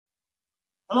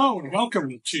Hello and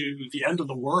welcome to the end of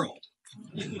the world.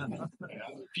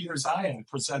 Peter Zeihan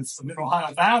presents the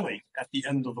Mid-Ohio Valley at the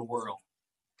end of the world.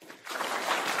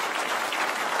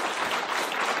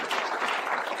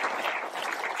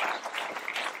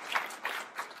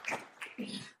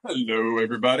 Hello,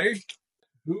 everybody.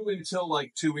 Who until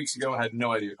like 2 weeks ago had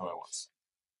no idea who I was?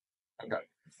 Okay.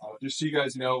 Just so you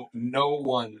guys know, no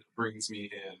one brings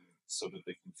me in so that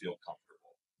they can feel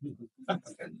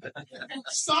comfortable.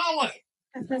 Solid!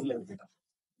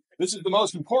 This is the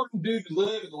most important dude to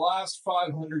live in the last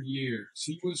 500 years.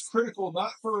 He was critical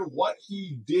not for what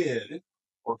he did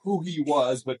or who he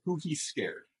was, but who he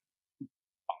scared.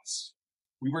 Us.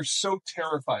 We were so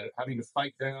terrified of having to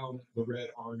fight down the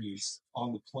Red Armies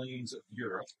on the plains of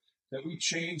Europe that we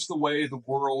changed the way the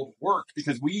world worked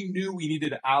because we knew we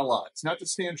needed allies, not to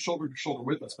stand shoulder to shoulder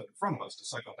with us, but in front of us to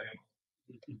psych up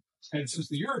ammo. And since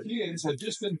the Europeans had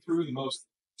just been through the most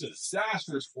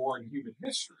disastrous war in human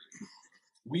history,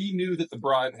 we knew that the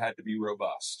bribe had to be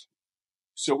robust.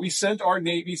 So we sent our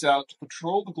navies out to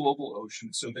patrol the global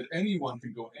ocean so that anyone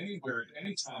could go anywhere at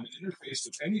any time and interface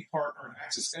with any partner and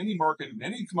access any market and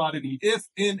any commodity if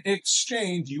in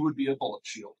exchange you would be a bullet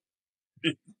shield.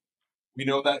 We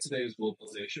know that today is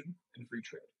globalization and free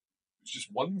trade. There's just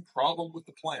one problem with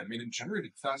the plan. I mean, it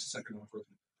generated the fastest economic growth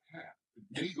we've had.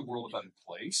 It made the world a better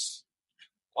place,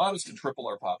 allowed us to triple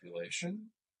our population,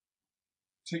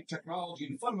 take technology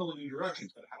in fundamentally new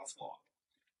directions, but had a flaw.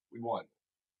 We won.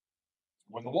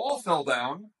 When the wall fell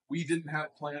down, we didn't have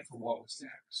a plan for what was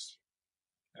next.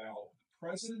 Now, the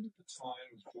president at the time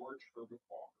was George Herbert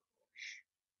Walker Bush.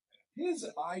 His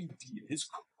idea, his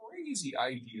crazy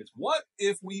idea is, what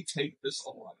if we take this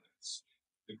alliance,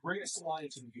 the greatest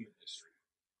alliance in human history,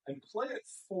 and play it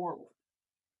forward?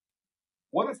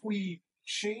 What if we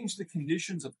change the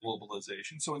conditions of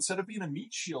globalization? So instead of being a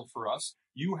meat shield for us,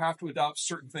 you have to adopt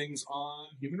certain things on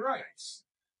human rights.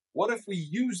 What if we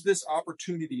use this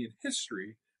opportunity in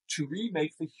history to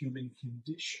remake the human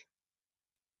condition?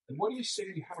 And what do you say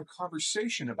we have a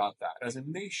conversation about that as a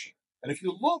nation? And if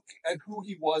you look at who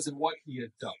he was and what he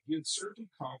had done, he had served in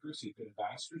Congress, he had been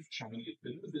ambassador to China, he had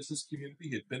been in the business community,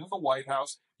 he had been in the White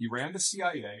House, he ran the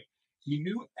CIA, he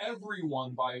knew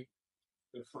everyone by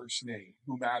their first name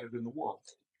who mattered in the world.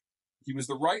 He was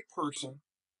the right person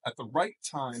at the right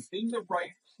time in the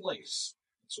right place.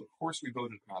 So, of course, we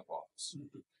voted him out of office.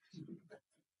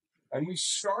 And we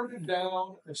started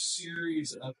down a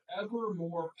series of ever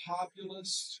more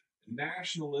populist,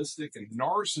 nationalistic, and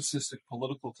narcissistic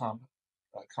political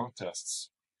contests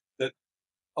that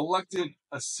elected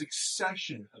a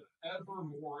succession of ever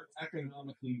more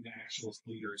economically nationalist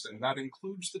leaders, and that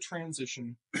includes the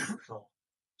transition from Trump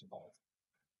to Biden.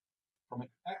 From an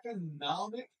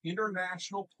economic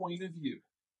international point of view,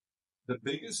 the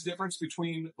biggest difference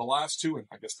between the last two, and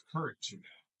I guess the current two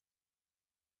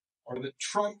now, are that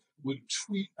Trump would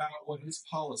tweet out what his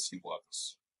policy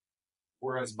was,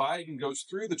 whereas Biden goes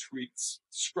through the tweets,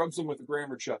 scrubs them with a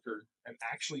grammar checker, and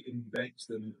actually embeds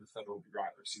them into the federal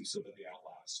bureaucracy so that they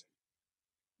outlast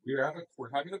him.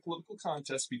 We're having a political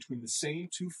contest between the same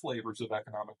two flavors of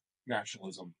economic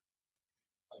nationalism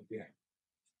again.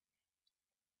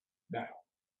 Now,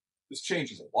 this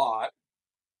changes a lot.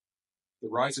 The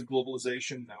rise of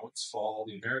globalization, now its fall,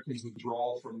 the Americans'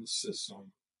 withdrawal from the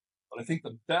system. But I think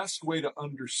the best way to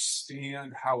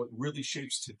understand how it really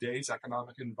shapes today's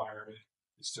economic environment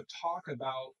is to talk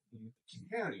about the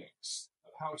mechanics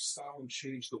of how Stalin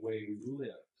changed the way we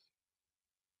live.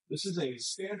 This is a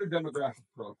standard demographic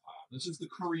profile. This is the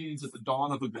Koreans at the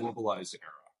dawn of the globalized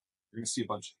era. You're going to see a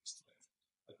bunch of these today.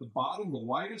 At the bottom, the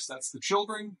whitest, that's the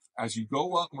children. As you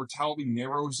go up, mortality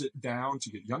narrows it down to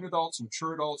get young adults,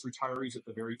 mature adults, retirees at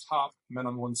the very top, men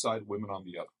on one side, women on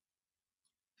the other.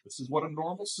 This is what a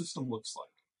normal system looks like.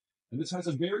 And this has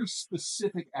a very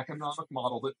specific economic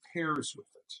model that pairs with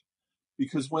it.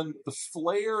 Because when the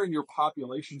flare in your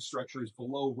population structure is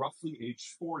below roughly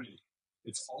age 40,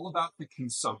 it's all about the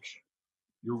consumption.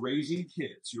 You're raising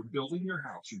kids, you're building your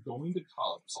house, you're going to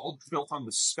college. It's all built on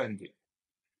the spending.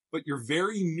 But you're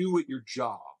very new at your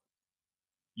job.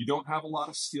 You don't have a lot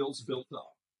of skills built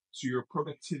up. So your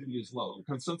productivity is low. Your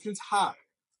consumption's high.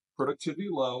 Productivity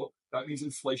low. That means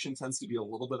inflation tends to be a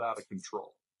little bit out of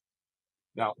control.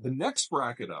 Now, the next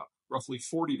bracket up, roughly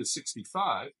 40 to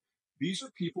 65, these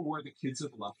are people where the kids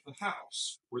have left the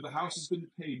house, where the house has been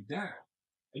paid down,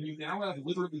 and you now have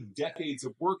literally decades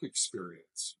of work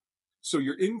experience. So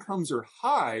your incomes are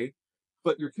high,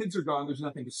 but your kids are gone, there's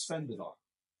nothing to spend it on.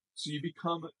 So you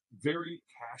become very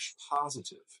cash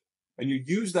positive, and you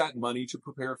use that money to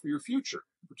prepare for your future,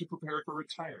 to prepare for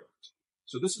retirement.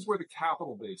 So this is where the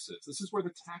capital base is. This is where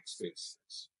the tax base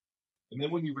is. And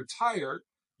then when you retire,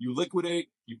 You liquidate,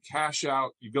 you cash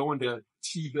out, you go into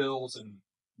T-bills and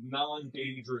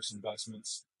non-dangerous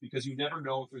investments because you never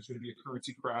know if there's going to be a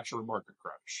currency crash or a market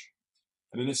crash.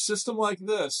 And in a system like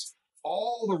this,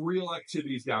 all the real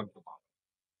activity is down at the bottom.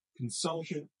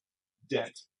 Consumption,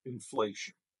 debt,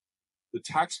 inflation. The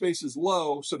tax base is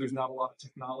low, so there's not a lot of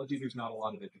technology, there's not a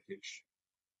lot of education.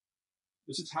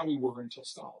 This is how we were until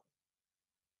Stalin.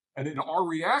 And in our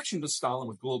reaction to Stalin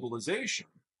with globalization,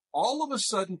 all of a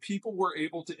sudden people were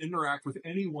able to interact with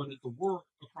anyone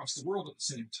across the world at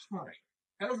the same time.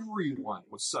 Everyone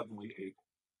was suddenly able.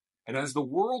 And as the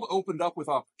world opened up with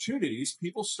opportunities,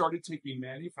 people started taking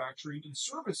manufacturing and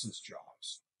services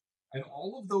jobs. And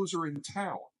all of those are in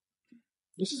town.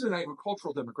 This is an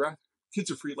agricultural demographic. Kids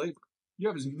are free labor. You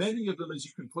have as many of them as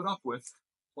you can put up with,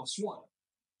 plus one.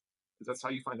 Because that's how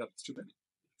you find out it's too many.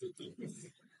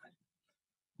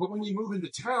 But when you move into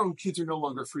town, kids are no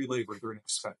longer free labor. They're an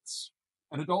expense.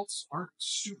 And adults aren't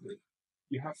stupid.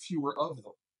 You have fewer of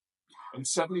them. And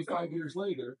 75 years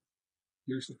later,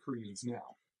 here's the Koreans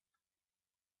now.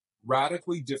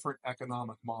 Radically different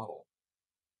economic model.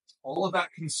 All of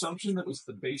that consumption that was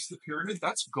the base of the pyramid,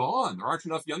 that's gone. There aren't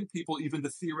enough young people even to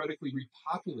theoretically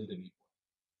repopulate anymore.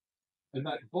 And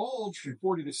that bulge from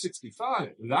 40 to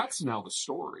 65, that's now the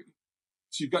story.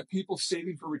 So you've got people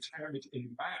saving for retirement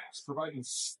in mass, providing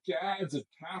scads of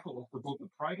capital for both the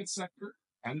private sector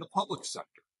and the public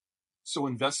sector. So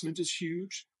investment is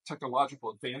huge,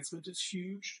 technological advancement is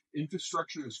huge,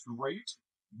 infrastructure is great,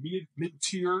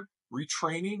 mid-tier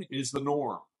retraining is the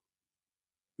norm.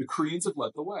 The Koreans have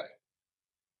led the way.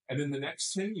 And in the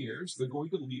next 10 years, they're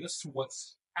going to lead us to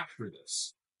what's after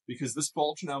this, because this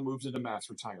bulge now moves into mass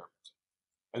retirement.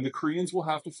 And the Koreans will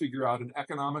have to figure out an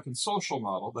economic and social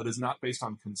model that is not based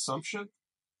on consumption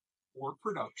or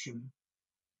production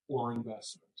or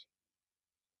investment.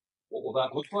 What will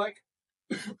that look like?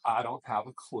 I don't have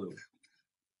a clue.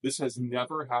 This has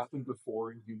never happened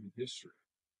before in human history.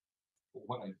 But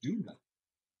what I do know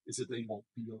is that they won't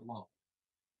be alone,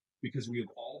 because we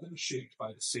have all been shaped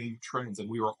by the same trends, and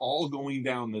we are all going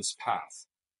down this path.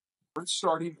 Different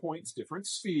starting points, different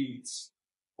speeds,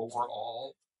 but we're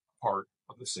all part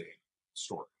of the same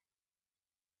story.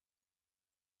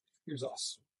 Here's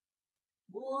us.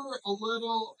 We're a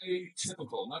little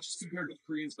atypical, not just compared to the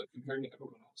Koreans, but compared to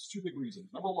everyone else. Two big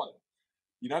reasons. Number one,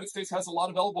 the United States has a lot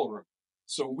of elbow room.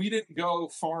 So we didn't go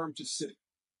farm to city.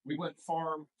 We went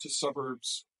farms to small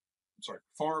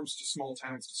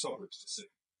towns to suburbs to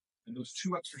city. And those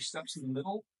two extra steps in the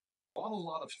middle bought a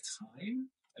lot of time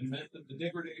and meant that the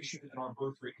degradation in our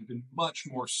birth rate had been much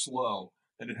more slow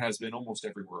than it has been almost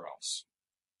everywhere else.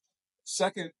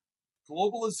 Second,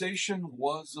 globalization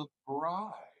was a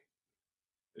bribe.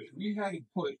 If we had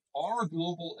put our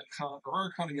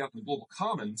economy out in the global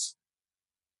commons,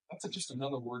 that's just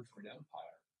another word for an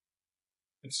empire.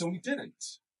 And so we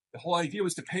didn't. The whole idea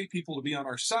was to pay people to be on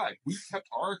our side. We kept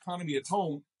our economy at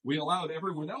home. We allowed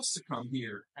everyone else to come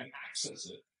here and access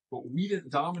it, but we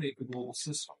didn't dominate the global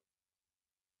system.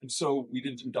 And so we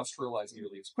didn't industrialize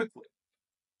nearly as quickly.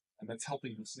 And that's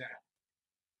helping us now.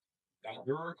 Now,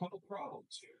 there are a couple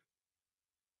problems here.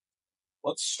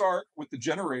 Let's start with the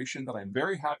generation that I'm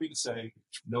very happy to say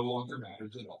no longer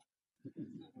matters at all.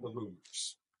 The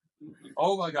boomers.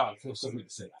 Oh my God, it feels so good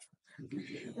to say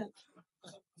that.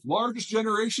 Largest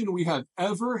generation we have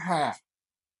ever had.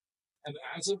 And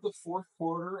as of the fourth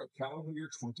quarter of calendar year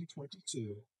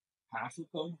 2022, half of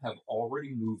them have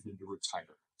already moved into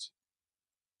retirement.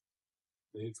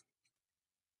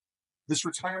 This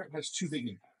retirement has two big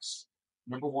impacts.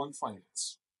 Number one,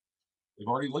 finance. They've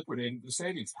already liquidated the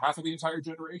savings. Half of the entire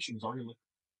generation is already liquidated,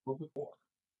 a little bit more,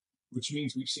 which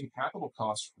means we've seen capital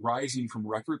costs rising from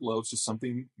record lows to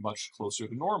something much closer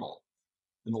to normal.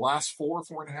 In the last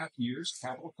 4.5 years,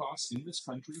 capital costs in this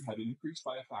country have increased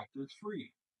by a factor of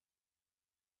 3.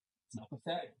 It's not the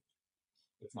Fed.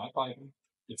 It's not Biden.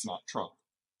 It's not Trump.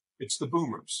 It's the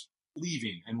boomers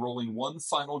leaving and rolling one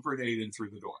final grenade in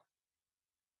through the door.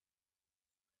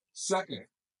 Second,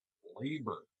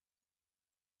 labor.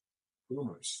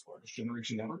 Boomers, largest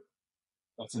generation ever.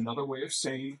 That's another way of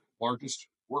saying largest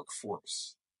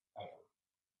workforce ever.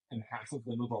 And half of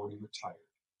them have already retired.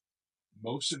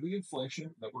 Most of the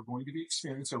inflation that we're going to be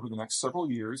experiencing over the next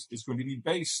several years is going to be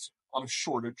based on a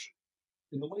shortage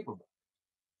in the labor market.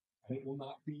 And it will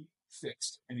not be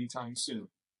fixed anytime soon.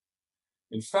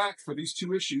 In fact, for these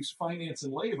two issues, finance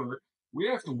and labor, we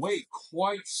have to wait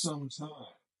quite some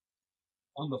time.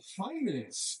 On the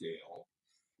finance scale,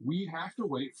 we have to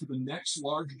wait for the next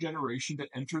large generation to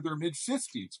enter their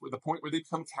mid-50s, with a point where they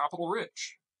become capital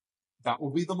rich. That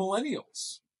will be the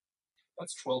millennials.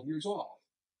 That's 12 years off.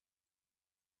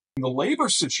 In the labor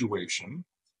situation,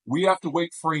 We have to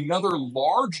wait for another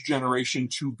large generation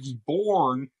to be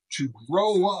born, to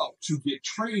grow up, to get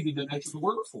trained, and enter the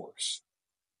workforce.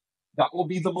 That will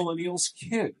be the millennials'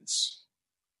 kids.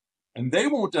 And they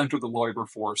won't enter the labor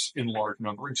force in large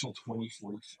number until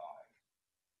 2045.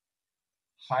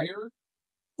 Hire,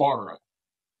 borrow.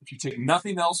 If you take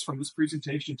nothing else from this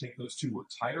presentation, take those two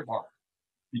words, hire, borrow.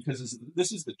 Because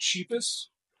this is the cheapest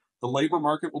the labor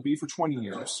market will be for 20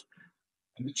 years,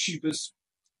 and the cheapest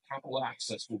capital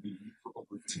access will be for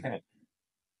over 10.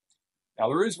 Now,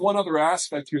 there is one other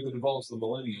aspect here that involves the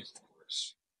millennials, of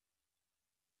course.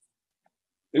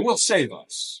 They will save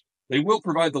us. They will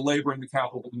provide the labor and the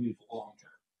capital we need for the long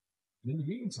term. And in the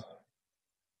meantime,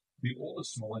 the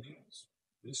oldest millennials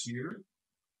this year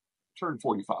turned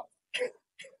 45.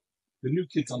 The new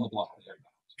kids on the block, they're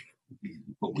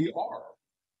not. But we are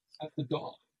at the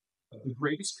dawn of the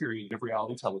greatest period of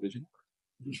reality television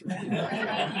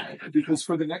ever. Because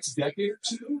for the next decade or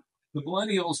two, the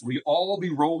millennials, we all be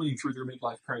rolling through their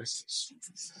midlife crisis.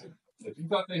 If you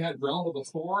thought they had realm of the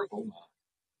four, oh my.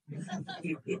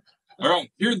 All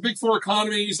right, here are the big four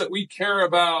economies that we care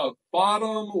about.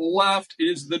 Bottom left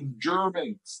is the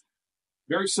Germans.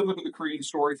 Very similar to the Korean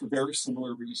story for very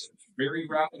similar reasons. Very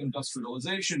rapid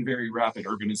industrialization, very rapid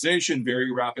urbanization,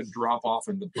 very rapid drop-off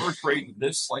in the birth rate.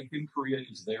 This, like in Korea,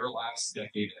 is their last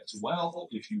decade as well.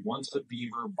 If you want a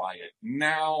Beamer, buy it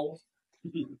now.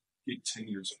 Get 10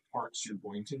 years of parts you're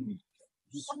going to need.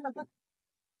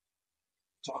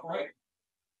 Top right.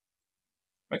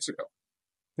 Mexico.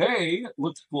 They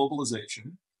looked at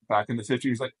globalization back in the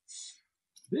 50s like,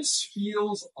 this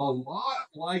feels a lot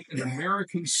like an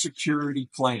American security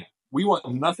plan. We want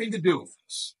nothing to do with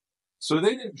this. So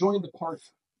they didn't join the party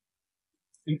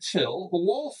until the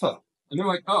wall fell. And they're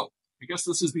like, oh, I guess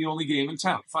this is the only game in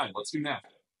town. Fine, let's do NAFTA.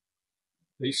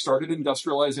 They started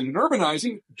industrializing and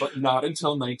urbanizing, but not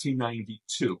until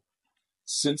 1992.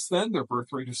 Since then, their birth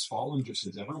rate has fallen just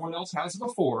as everyone else has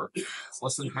before. It's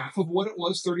less than half of what it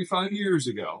was 35 years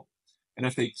ago. And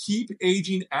if they keep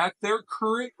aging at their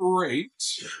current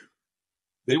rate,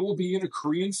 they will be in a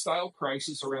Korean-style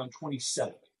crisis around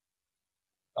 2070.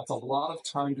 That's a lot of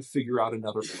time to figure out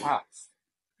another path.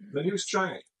 Then here's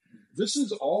China. This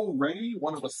is already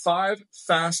one of the 5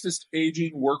 fastest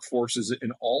aging workforces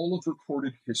in all of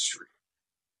recorded history.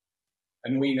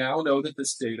 And we now know that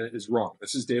this data is wrong.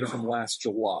 This is data from last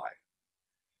July.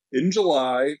 In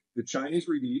July, the Chinese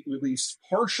released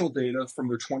partial data from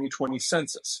their 2020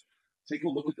 census. Take a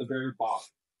look at the very bottom.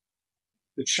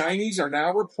 The Chinese are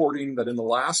now reporting that in the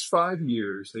last 5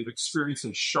 years, they've experienced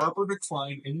a sharper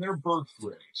decline in their birth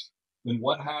rate than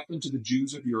what happened to the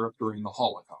Jews of Europe during the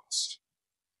Holocaust.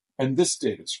 And this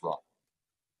data is wrong.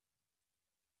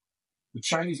 The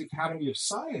Chinese Academy of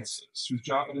Sciences, whose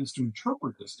job it is to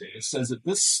interpret this data, says that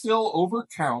this still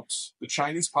overcounts the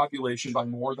Chinese population by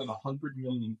more than 100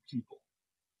 million people,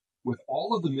 with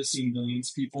all of the missing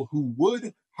millions people who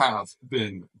would have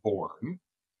been born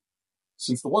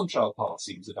since the one-child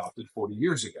policy was adopted 40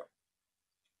 years ago,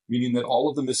 meaning that all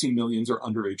of the missing millions are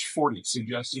under age 40,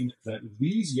 suggesting that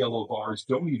these yellow bars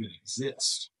don't even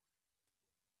exist.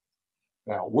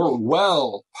 Now, we're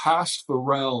well past the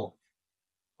realm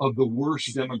of the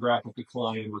worst demographic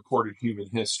decline in recorded human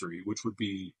history, which would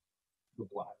be the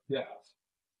Black Death.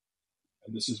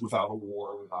 And this is without a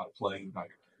war, without a plague,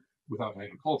 without an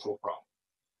agricultural problem.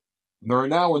 And there are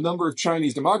now a number of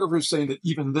Chinese demographers saying that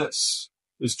even this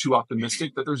is too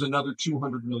optimistic, that there's another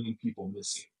 200 million people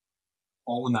missing,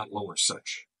 all in that lower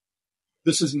section.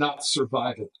 This is not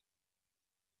survivable.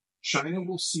 China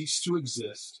will cease to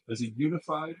exist as a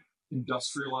unified,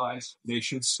 industrialized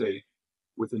nation state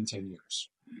within 10 years.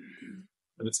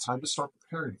 And it's time to start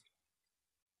preparing.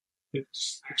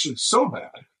 It's actually so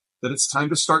bad that it's time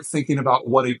to start thinking about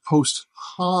what a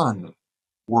post-Han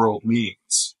world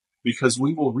means, because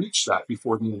we will reach that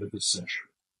before the end of this century.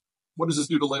 What does this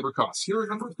do to labor costs? Here are a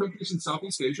number of countries in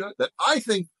Southeast Asia that I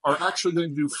think are actually going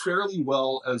to do fairly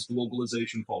well as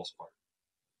globalization falls apart.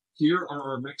 Here are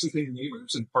our Mexican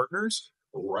neighbors and partners,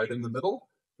 right in the middle,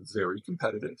 very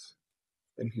competitive.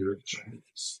 And here are the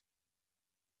Chinese.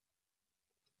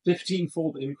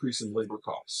 15-fold increase in labor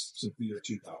costs since the year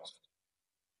 2000.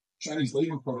 Chinese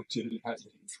labor productivity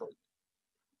hasn't improved.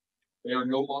 They are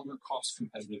no longer cost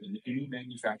competitive in any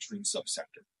manufacturing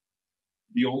subsector.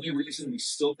 The only reason we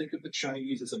still think of the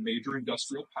Chinese as a major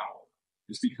industrial power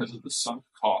is because of the sunk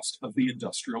cost of the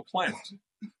industrial plant.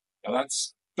 Now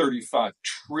that's $35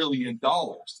 trillion.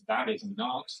 That is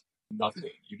not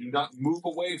nothing. You do not move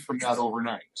away from that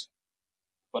overnight.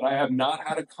 But I have not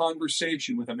had a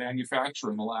conversation with a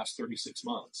manufacturer in the last 36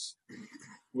 months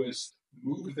who has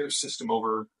moved their system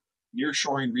over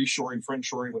nearshoring, reshoring,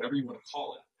 friendshoring, whatever you want to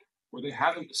call it, where they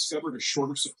haven't discovered a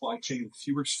shorter supply chain with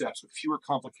fewer steps, with fewer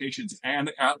complications,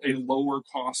 and at a lower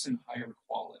cost and higher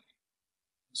quality.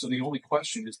 So the only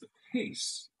question is the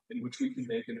pace in which we can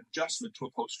make an adjustment to a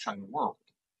post-China world.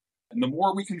 And the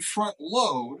more we can front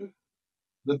load,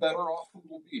 the better off we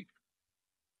will be.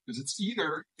 Because it's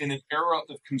either in an era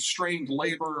of constrained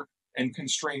labor and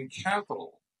constrained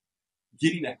capital,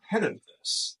 getting ahead of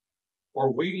this,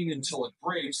 or waiting until it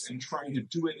breaks and trying to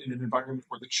do it in an environment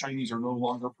where the Chinese are no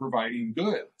longer providing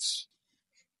goods.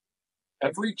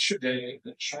 Every day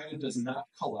that China does not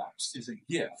collapse is a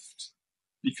gift,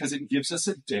 because it gives us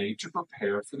a day to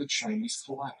prepare for the Chinese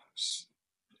collapse.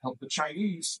 Help the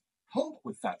Chinese help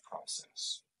with that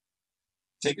process.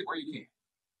 Take it where you can.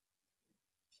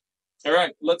 All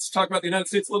right, let's talk about the United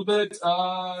States a little bit.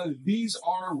 These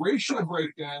are racial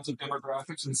breakdowns of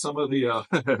demographics in some of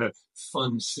the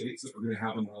fun states that we're going to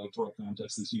have in the electoral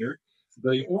contest this year.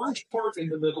 The orange part in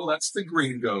the middle, that's the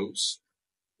gringos.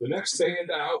 The next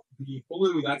band out, the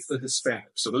blue, that's the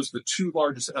Hispanics. So those are the two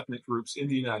largest ethnic groups in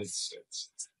the United States.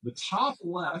 The top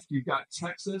left, you've got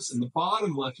Texas, and the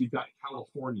bottom left, you've got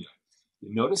California.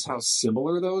 You notice how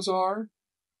similar those are?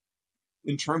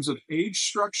 In terms of age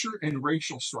structure and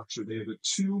racial structure, they are the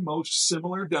two most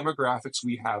similar demographics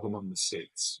we have among the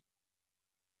states.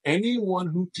 Anyone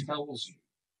who tells you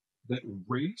that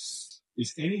race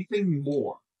is anything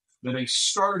more than a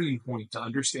starting point to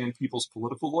understand people's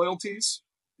political loyalties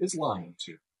is lying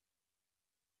to you.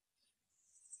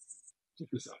 Check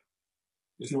this out.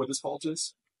 You know what this fault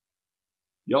is?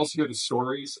 You also hear the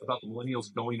stories about the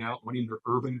millennials going out, wanting their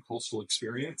urban coastal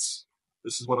experience.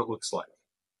 This is what it looks like.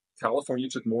 California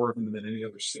took more of them than any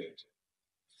other state.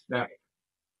 Now,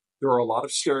 there are a lot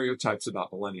of stereotypes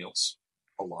about millennials.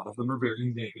 A lot of them are very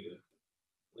negative.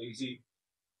 Lazy,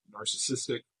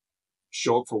 narcissistic,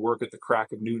 show up for work at the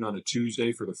crack of noon on a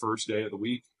Tuesday for the first day of the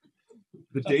week.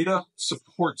 The data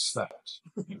supports that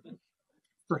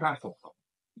for half of them.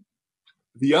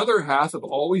 The other half have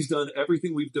always done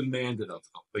everything we've demanded of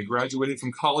them. They graduated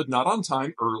from college not on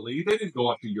time, early. They didn't go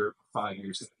off to Europe for 5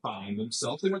 years to find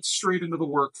themselves. They went straight into the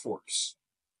workforce.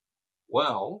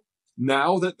 Well,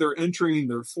 now that they're entering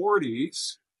their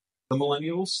 40s, the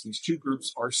millennials, these two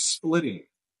groups, are splitting.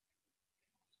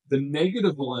 The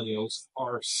negative millennials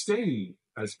are staying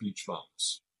as beach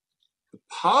bums. The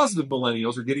positive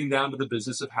millennials are getting down to the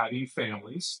business of having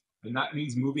families, and that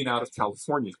means moving out of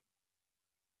California.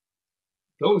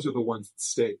 Those are the ones that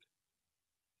stayed.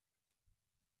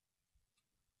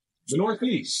 The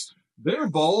Northeast, their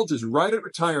bulge is right at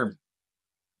retirement.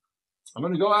 I'm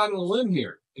going to go out on a limb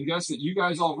here and guess that you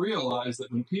guys all realize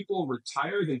that when people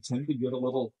retire, they tend to get a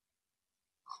little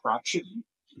crotchety.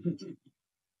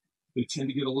 They tend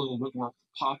to get a little bit more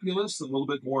populist, a little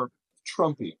bit more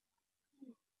Trumpy.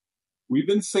 We've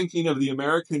been thinking of the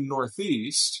American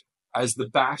Northeast as the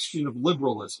bastion of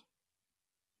liberalism.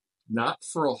 Not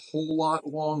for a whole lot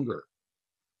longer,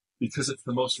 because it's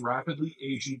the most rapidly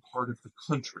aging part of the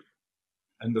country.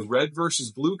 And the red versus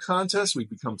blue contest we've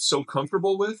become so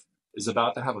comfortable with is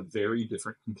about to have a very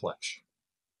different complexion.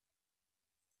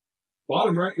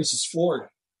 Bottom right, this is Florida.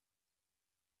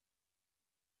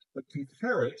 But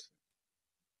compare it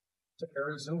to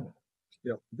Arizona.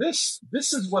 You know, this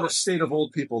is what a state of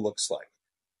old people looks like.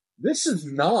 This is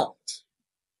not.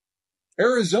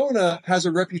 Arizona has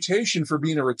a reputation for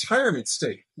being a retirement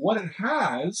state. What it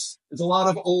has is a lot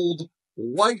of old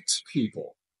white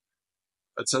people.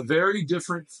 It's a very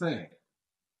different thing.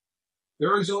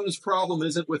 Arizona's problem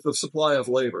isn't with the supply of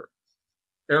labor.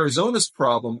 Arizona's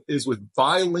problem is with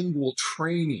bilingual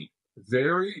training.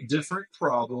 Very different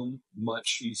problem,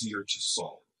 much easier to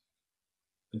solve.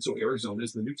 And so Arizona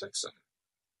is the new tech center.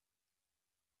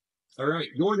 All right,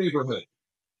 your neighborhood.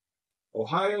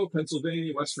 Ohio,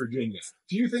 Pennsylvania, West Virginia. A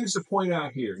few things to point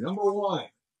out here. Number one,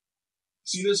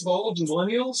 see this bulge of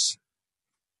millennials?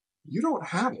 You don't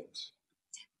have it.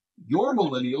 Your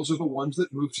millennials are the ones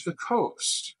that moved to the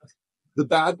coast. The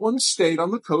bad ones stayed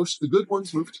on the coast. The good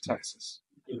ones moved to Texas.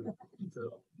 They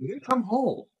didn't come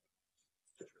home.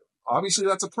 Obviously,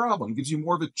 that's a problem. It gives you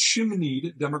more of a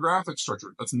chimneyed demographic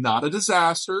structure. That's not a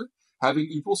disaster. Having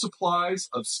equal supplies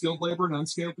of skilled labor and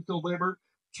unskilled labor,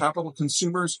 capital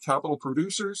consumers, capital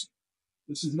producers.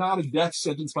 This is not a death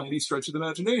sentence by any stretch of the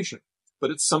imagination, but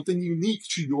it's something unique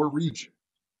to your region.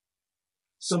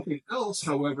 Something else,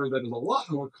 however, that is a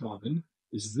lot more common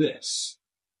is this.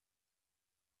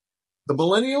 The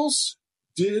millennials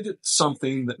did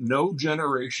something that no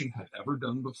generation had ever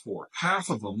done before. Half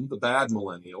of them, the bad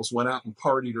millennials, went out and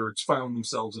partied or found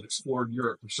themselves and explored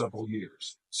Europe for several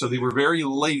years. So they were very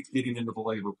late getting into the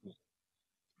labor pool.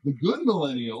 The good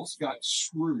millennials got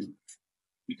screwed.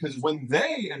 Because when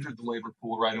they entered the labor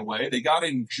pool right away, they got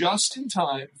in just in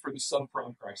time for the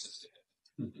subprime crisis to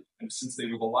hit. And since they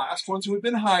were the last ones who had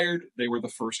been hired, they were the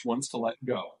first ones to let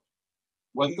go.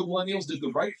 Whether the millennials did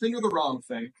the right thing or the wrong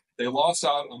thing, they lost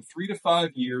out on 3 to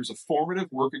 5 years of formative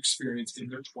work experience in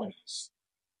their 20s.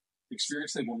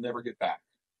 Experience they will never get back.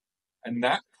 And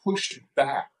that pushed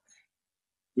back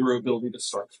their ability to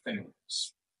start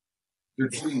families. They're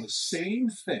doing the same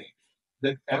thing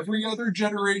that every other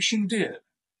generation did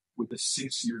with a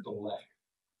 6-year delay.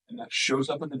 And that shows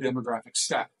up in the demographic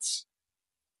stats.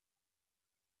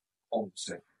 Almost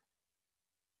every.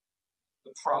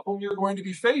 The problem you're going to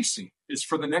be facing is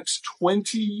for the next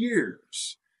 20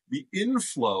 years, the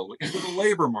inflow into the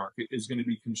labor market is going to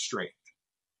be constrained.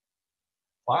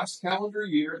 Last calendar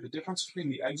year, the difference between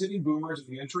the exiting boomers and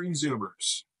the entering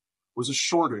zoomers was a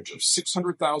shortage of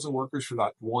 600,000 workers for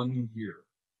that 1 year.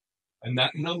 And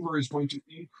that number is going to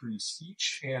increase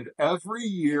each and every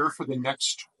year for the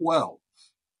next 12.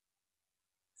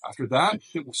 After that,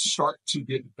 it will start to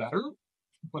get better,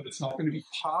 but it's not going to be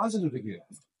positive again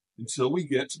until we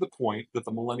get to the point that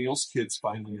the millennials' kids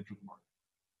finally enter the market.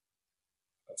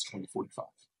 That's 2045.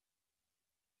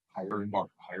 Hire and borrow,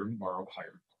 hire and borrow,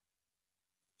 hire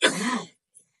and borrow.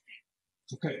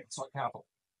 Okay, let's talk capital.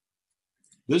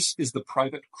 This is the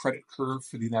private credit curve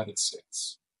for the United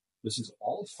States. This is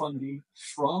all funding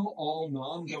from all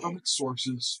non-government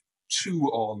sources to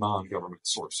all non-government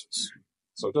sources.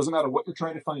 So it doesn't matter what you're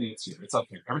trying to finance here. It's up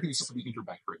here. Everything except for the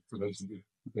interbank rate for those of you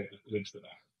who pay attention to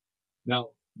that. Now,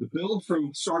 the build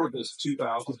from start of this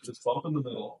 2000, this bump in the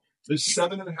middle, this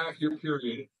 7.5-year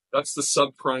period, that's the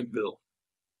subprime build.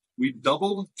 We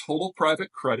doubled total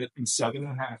private credit in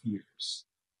 7.5 years.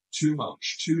 Too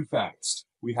much, too fast.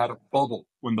 We had a bubble.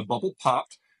 When the bubble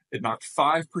popped, it knocked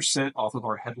 5% off of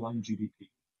our headline GDP.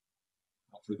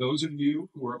 Now, for those of you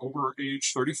who are over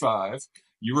age 35,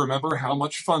 you remember how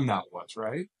much fun that was,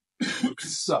 right? It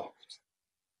sucked.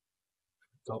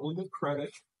 Doubling of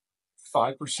credit,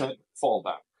 5%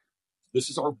 fallback. This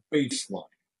is our baseline.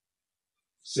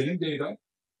 Same data,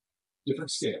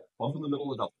 different scale. Bump in the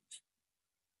middle of double.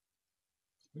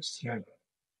 Where's Canada?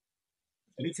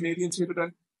 Any Canadians here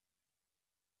today?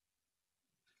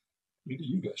 Maybe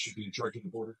you guys should be in charge of the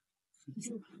border.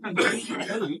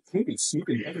 Maybe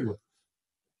sneaking everywhere.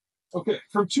 Okay,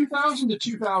 from 2000 to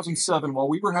 2007, while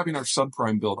we were having our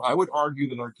subprime build, I would argue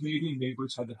that our Canadian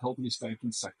neighbors had the healthiest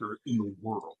banking sector in the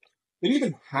world. They didn't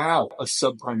even have a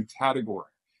subprime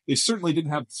category. They certainly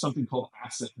didn't have something called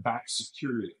asset-backed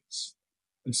securities.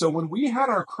 And so when we had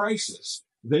our crisis,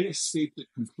 they escaped it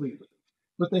completely.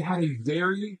 But they had a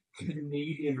very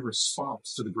Canadian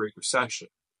response to the Great Recession.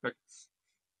 Okay.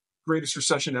 Greatest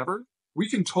recession ever? We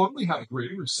can totally have a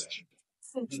greater recession.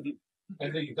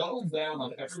 And they doubled down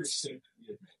on every mistake that we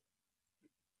had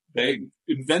made.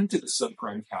 They invented the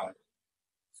subprime category.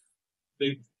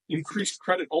 They increased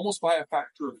credit almost by a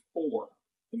factor of 4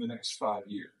 in the next 5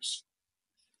 years.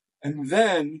 And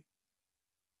then,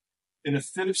 in a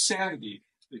fit of sanity,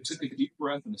 they took a deep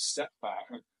breath and a step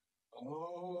back.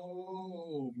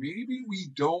 Oh, maybe we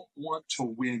don't want to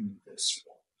win this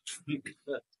one.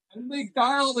 And they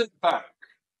dialed it back.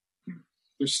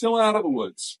 They're still out of the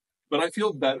woods. But I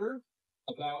feel better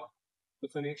about the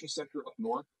financial sector up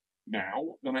north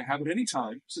now than I have at any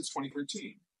time since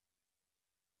 2013.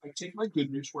 I take my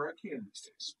good news where I can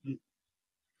these days.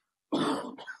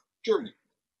 Germany.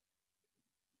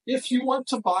 If you want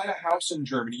to buy a house in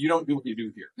Germany, you don't do what you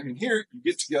do here. I mean, here, you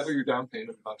get together your down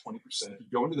payment about 20%. You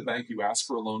go into the bank, you ask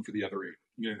for a loan for the other 80%.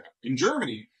 You know, in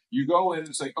Germany, you go in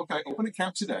and say, okay, open an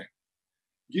account today.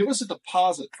 Give us a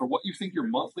deposit for what you think your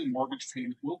monthly mortgage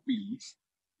payment will be.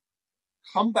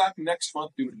 Come back next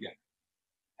month, do it again.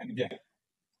 And again.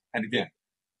 And again.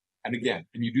 And again.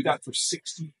 And you do that for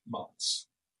 60 months.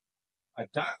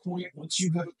 At that point, once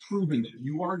you have proven that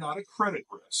you are not a credit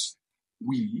risk,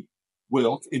 we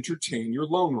will entertain your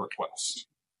loan request.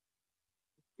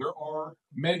 There are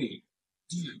many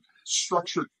deep,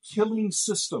 structured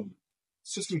system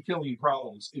killing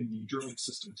problems in the German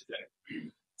system today.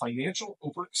 Financial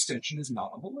overextension is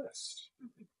not on the list.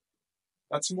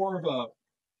 That's more of a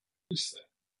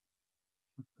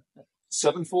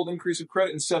 7-fold increase of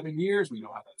credit in 7 years. We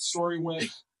know how that story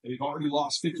went. They've already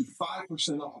lost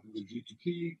 55% off of the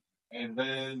GDP. And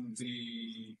then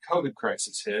the COVID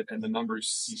crisis hit, and the numbers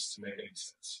ceased to make any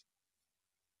sense.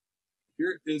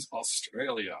 Here is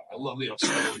Australia. I love the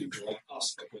Australian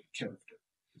character.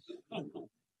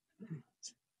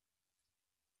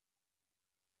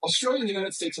 Australia and the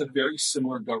United States have very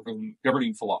similar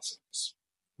governing philosophies.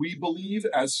 We believe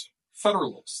as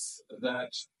federalists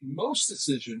that most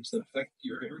decisions that affect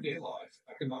your everyday life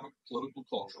economic, political,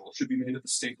 cultural, should be made at the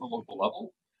state and local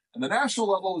level. And the national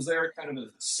level is there kind of as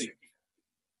a safety.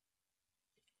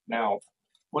 Now,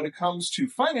 when it comes to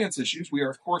finance issues, we are,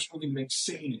 of course, willing to make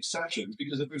sane exceptions,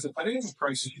 because if there's a financial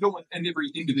crisis, you don't want every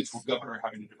individual governor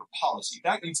having a different policy.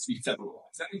 That needs to be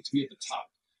federalized. That needs to be at the top,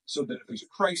 so that if there's a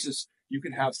crisis, you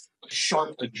can have a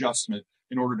sharp adjustment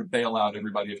in order to bail out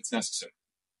everybody if it's necessary.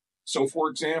 So, for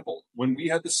example, when we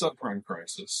had the subprime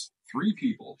crisis, 3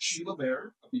 people, Sheila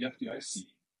Bair of the FDIC,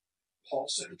 Paul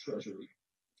Senate Treasury,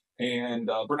 and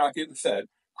Bernanke at the Fed,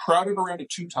 crowded around a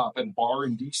two-top at a bar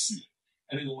in D.C.,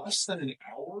 and in less than an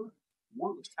hour,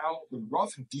 worked out the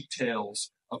rough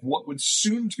details of what would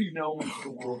soon to be known to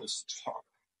the world as TARP.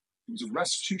 It was a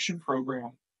restitution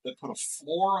program that put a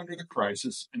floor under the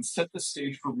crisis and set the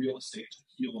stage for real estate to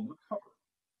heal and recover.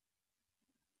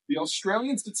 The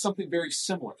Australians did something very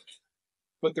similar,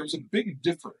 but there's a big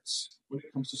difference when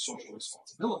it comes to social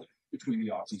responsibility between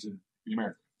the Aussies and the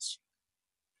Americans.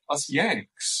 Us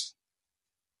Yanks,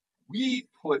 we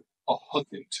put a hook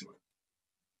into it.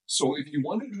 So if you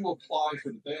wanted to apply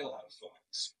for the bailout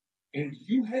funds and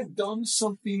you had done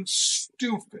something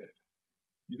stupid,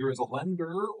 either as a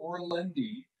lender or a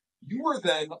lendee, you were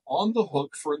then on the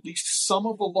hook for at least some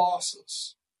of the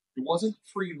losses. It wasn't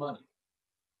free money.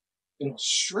 In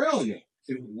Australia,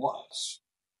 it was.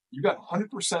 You got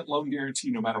 100% loan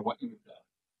guarantee no matter what you had done.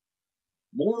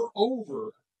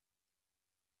 Moreover,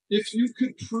 if you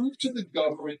could prove to the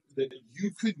government that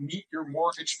you could meet your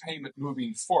mortgage payment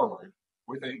moving forward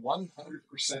with a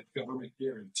 100% government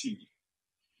guarantee,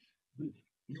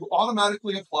 you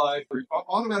automatically qualify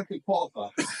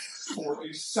for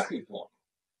a second loan,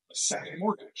 a second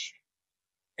mortgage,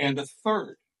 and a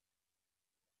third,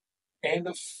 and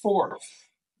a fourth,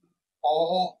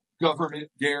 all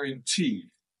government guaranteed.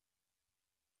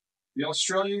 The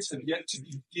Australians have yet to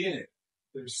begin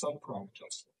their subprime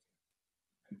adjustment.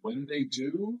 And when they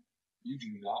do, you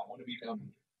do not want to be down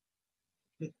under.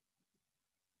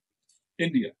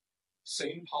 India,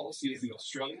 same policy as the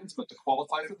Australians, but to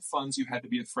qualify for the funds, you had to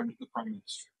be a friend of the Prime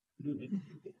Minister.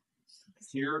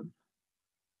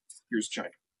 Here's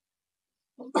China.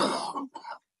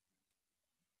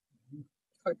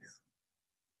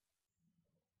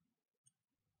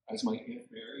 As my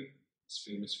Aunt Mary is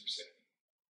famous for saying,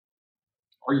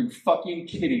 are you fucking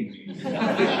kidding me?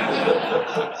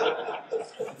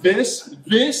 This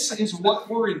is what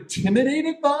we're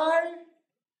intimidated by?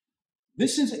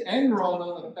 This is Enron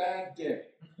on a bad day.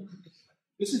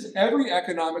 This is every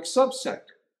economic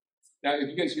subsector. Now, if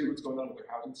you guys hear what's going on with their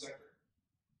housing sector,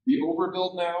 the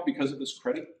overbuild now, because of this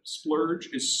credit splurge,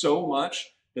 is so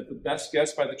much that the best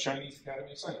guess by the Chinese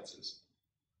Academy of Sciences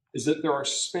is that there are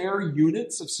spare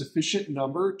units of sufficient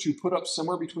number to put up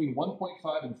somewhere between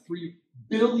 1.5 and 3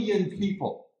 billion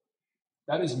people.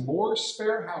 That is more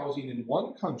spare housing in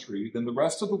one country than the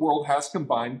rest of the world has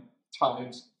combined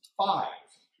times 5.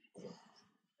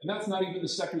 And that's not even the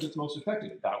sector that's most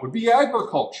affected. That would be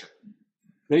agriculture.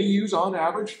 They use, on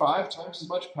average, 5 times as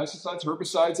much pesticides,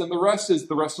 herbicides, and the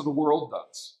rest of the world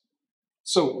does.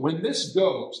 So when this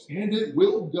goes, and it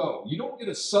will go, you don't get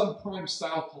a subprime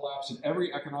style collapse in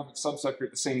every economic subsector at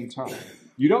the same time.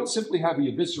 You don't simply have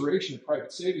the evisceration of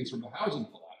private savings from the housing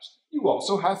collapse. You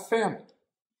also have famine.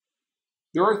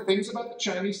 There are things about the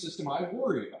Chinese system I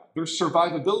worry about. Their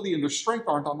survivability and their strength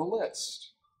aren't on the list.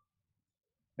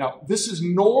 Now, this is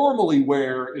normally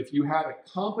where if you had a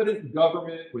competent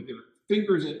government with their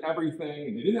fingers in everything,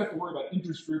 and they didn't have to worry about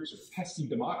interest groups or pesky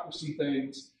democracy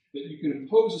things, that you can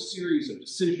impose a series of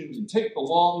decisions and take the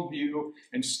long view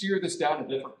and steer this down a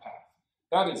different path.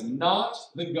 That is not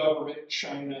the government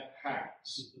China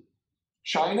has.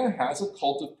 China has a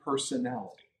cult of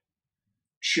personality.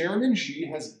 Chairman Xi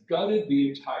has gutted the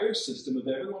entire system of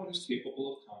everyone who's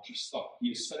capable of conscious thought. He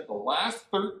has spent the last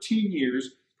 13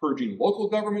 years purging local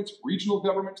governments, regional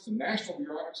governments, the national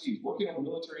bureaucracy. He's working on the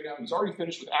military now. He's already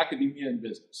finished with academia and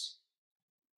business.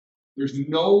 There's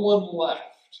no one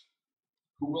left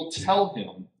who will tell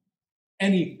him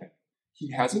anything.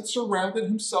 He hasn't surrounded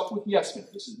himself with yes men.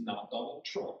 This is not Donald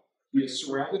Trump. He has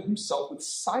surrounded himself with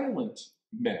silent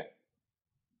men.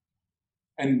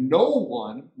 And no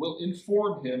one will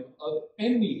inform him of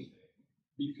anything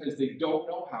because they don't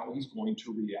know how he's going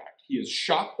to react. He has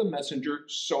shot the messenger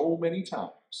so many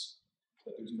times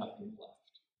that there's nothing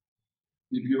left.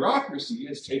 The bureaucracy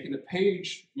has taken a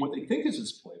page, what they think is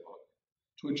his playbook,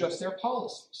 to adjust their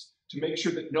policies, to make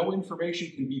sure that no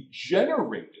information can be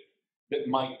generated that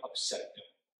might upset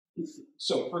him.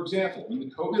 So, for example, when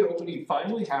the COVID opening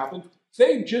finally happened,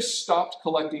 they just stopped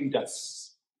collecting death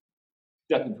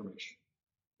information.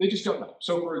 They just don't know.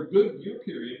 So for a good year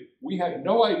period, we had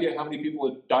no idea how many people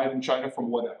had died in China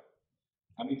from whatever.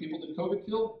 How many people did COVID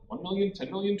kill? 1 million,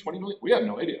 10 million, 20 million? We have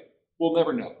no idea. We'll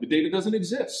never know. The data doesn't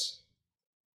exist.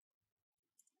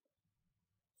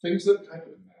 Things that kind of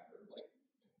matter, like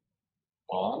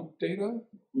bond data,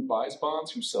 who buys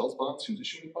bonds, who sells bonds, who's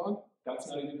issuing bonds, that's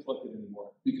not even collected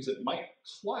anymore because it might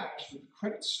clash with the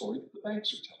credit story that the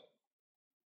banks are telling.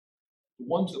 The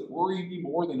ones that worry me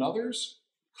more than others,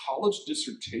 college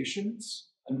dissertations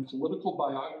and political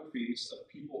biographies of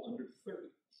people under 30.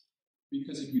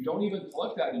 Because if you don't even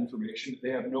collect that information,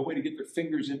 they have no way to get their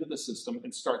fingers into the system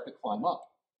and start to climb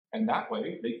up. And that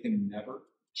way, they can never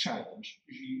challenge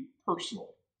Xi personally.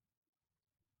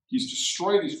 He's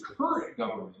destroyed his current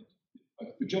government.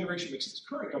 The generation makes his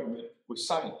current government with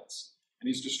silence. And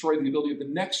he's destroyed the ability of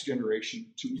the next generation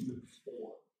to even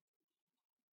form.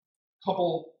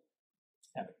 Couple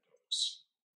anecdotes.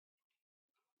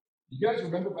 You guys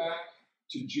remember back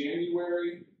to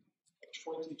January of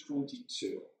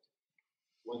 2022,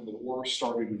 when the war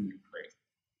started in Ukraine.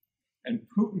 And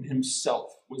Putin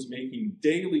himself was making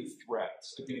daily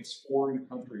threats against foreign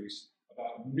countries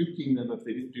about nuking them if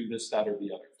they didn't do this, that, or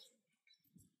the other.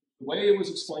 The way it was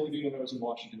explained to me when I was in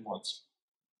Washington once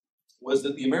was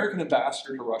that the American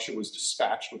ambassador to Russia was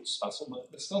dispatched with a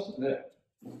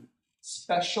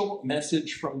special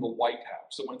message from the White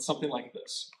House. It went something like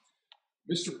this.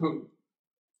 Mr. Putin,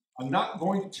 I'm not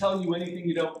going to tell you anything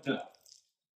you don't know,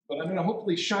 but I'm going to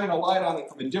hopefully shine a light on it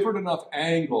from a different enough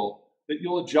angle that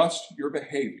you'll adjust your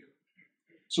behavior.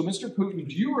 So, Mr. Putin,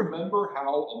 do you remember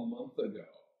how a month ago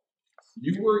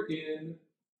you were in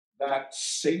that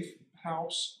safe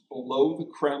house below the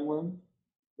Kremlin,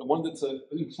 the one that's an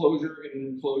enclosure and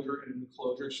an enclosure and an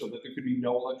enclosure so that there could be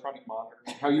no electronic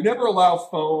monitoring, how you never allow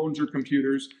phones or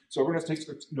computers, so everyone has to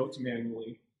take notes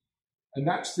manually. And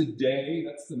that's the day,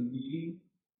 that's the meeting,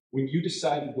 when you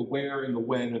decided the where and the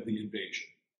when of the invasion.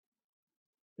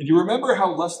 And you remember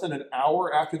how less than an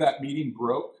hour after that meeting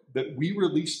broke, that we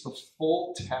released the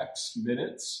full text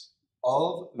minutes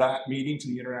of that meeting to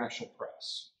the international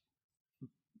press.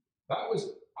 That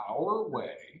was our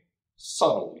way,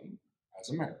 subtly, as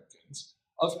Americans,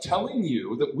 of telling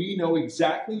you that we know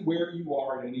exactly where you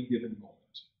are at any given moment.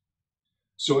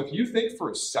 So if you think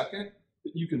for a second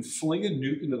that you can fling a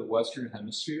nuke into the Western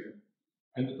Hemisphere,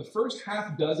 and that the first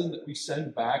half dozen that we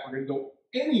send back are going to go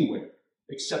anywhere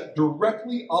except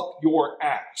directly up your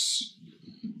ass,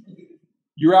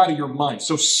 you're out of your mind.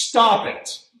 So stop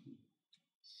it.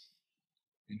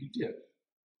 And he did.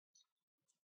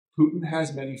 Putin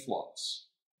has many flaws,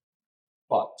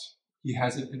 but he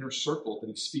has an inner circle that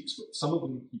he speaks with. Some of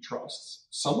them he trusts.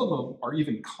 Some of them are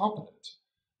even competent.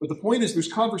 But the point is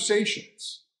there's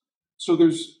conversations. So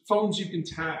there's phones you can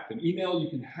tap, an email you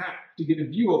can hack to get a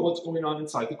view of what's going on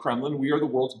inside the Kremlin. We are the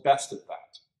world's best at that.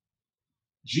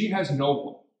 Xi has no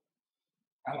one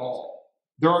at all.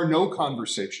 There are no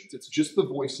conversations. It's just the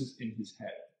voices in his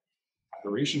head.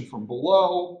 Adoration from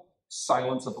below,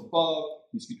 silence up above.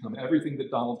 He's become everything that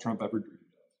Donald Trump ever dreamed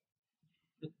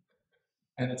of.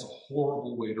 And it's a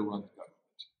horrible way to run the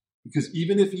government. Because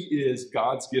even if he is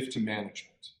God's gift to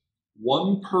management,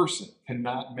 one person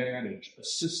cannot manage a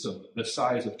system the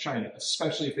size of China,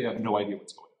 especially if they have no idea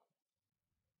what's going on.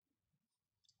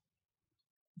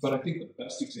 But I think the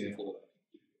best example of that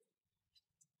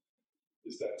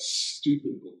is that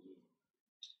stupid balloon.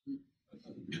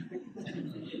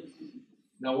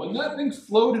 Now, when that thing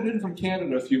floated in from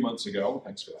Canada a few months ago,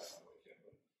 thanks for that,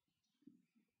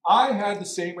 I had the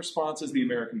same response as the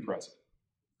American president.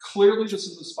 Clearly, this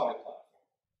is a spy platform.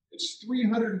 It's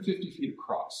 350 feet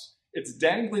across. It's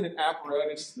dangling an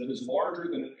apparatus that is larger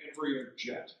than an Embraer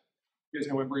jet. You guys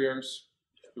know Embraers?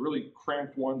 The really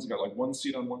cramped ones, got like one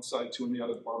seat on one side, two on the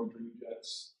other, the Marvin Dream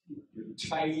jets. They're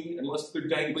tiny, unless they're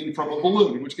dangling from a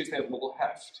balloon, in which case they have a little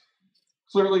heft.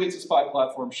 Clearly, it's a spy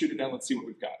platform. Shoot it down, let's see what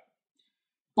we've got.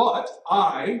 But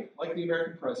I, like the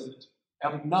American president,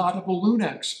 am not a balloon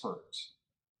expert.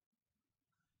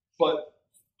 But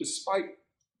despite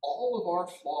all of our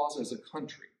flaws as a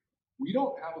country, we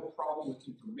don't have a problem with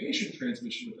information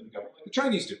transmission within the government like the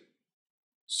Chinese do.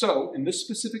 So, in this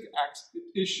specific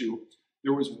issue,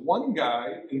 there was one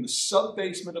guy in the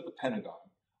sub-basement of the Pentagon,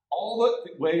 all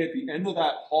the way at the end of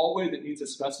that hallway that needs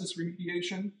asbestos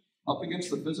remediation, up against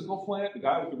the physical plant, the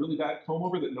guy with the really bad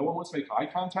comb-over that no one wants to make eye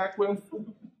contact with.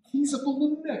 He's a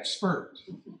balloon expert.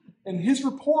 And his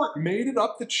report made it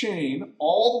up the chain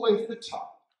all the way to the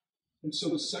top. And so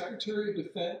the Secretary of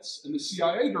Defense and the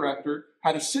CIA director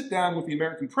had to sit down with the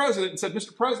American president and said,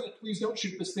 Mr. President, please don't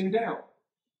shoot this thing down.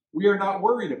 We are not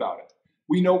worried about it.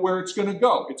 We know where it's going to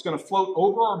go. It's going to float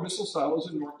over our missile silos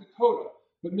in North Dakota.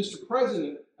 But Mr.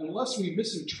 President, unless we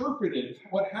misinterpreted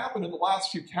what happened in the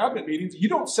last few cabinet meetings, you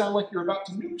don't sound like you're about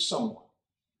to nuke someone.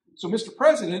 So, Mr.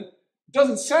 President, it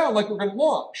doesn't sound like we're going to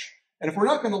launch. And if we're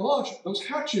not going to launch, those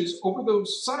hatches over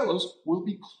those silos will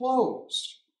be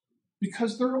closed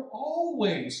because they're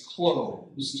always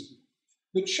closed.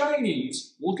 The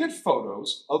Chinese will get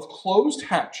photos of closed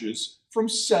hatches from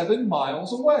 7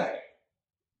 miles away.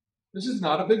 This is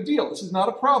not a big deal. This is not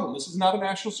a problem. This is not a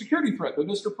national security threat. But,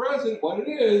 Mr. President, what it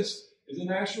is a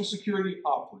national security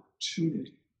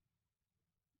opportunity.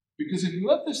 Because if you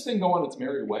let this thing go on its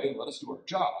merry way and let us do our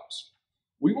jobs,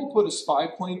 we will put a spy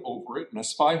plane over it and a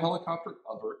spy helicopter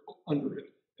under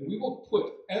it, and we will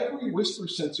put every whisper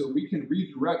sensor we can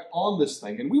redirect on this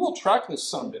thing, and we will track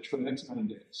this sumbitch for the next 9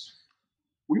 days.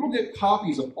 We will get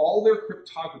copies of all their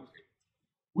cryptography.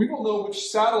 We will know which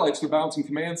satellites they're bouncing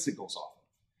command signals off of.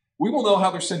 We will know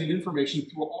how they're sending information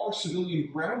through our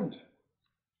civilian ground network.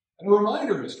 And a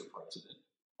reminder, Mr. President,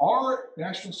 our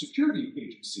national security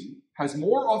agency has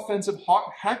more offensive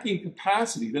hacking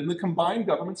capacity than the combined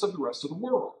governments of the rest of the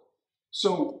world.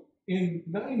 So in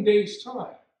 9 days'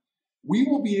 time, we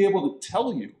will be able to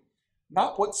tell you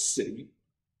not what city,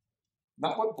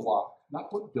 not what block,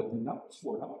 not what building, not what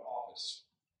floor, not what office,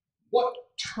 what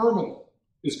terminal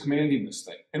is commanding this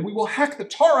thing. And we will hack the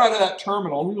tar out of that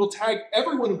terminal, and we will tag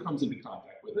everyone who comes into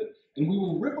contact with it, and we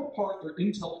will rip apart their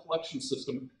intel collection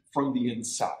system from the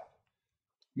inside.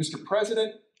 Mr.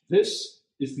 President, this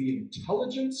is the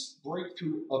intelligence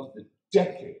breakthrough of the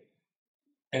decade,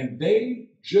 and they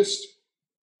just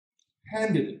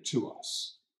handed it to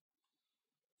us.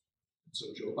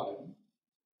 So Joe Biden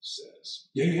says,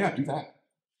 yeah, do that.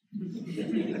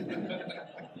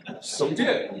 So he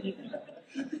did.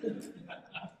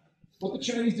 What the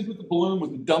Chinese did with the balloon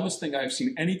was the dumbest thing I've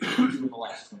seen anything do in the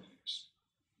last 20 years.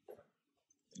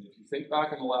 And if you think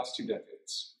back in the last 2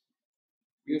 decades,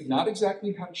 we have not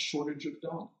exactly had a shortage of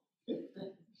dumb.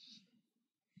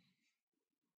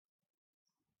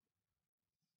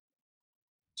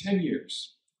 10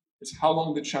 years is how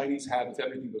long the Chinese have if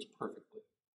everything goes perfectly.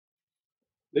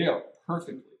 They are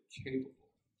perfectly capable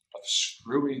of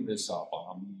screwing this up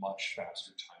on a much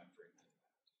faster time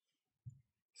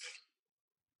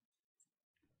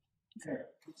frame. Okay.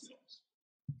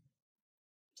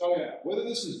 So yeah, whether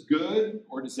this is good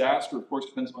or disaster, of course,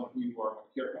 depends on who you are and what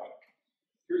you care about.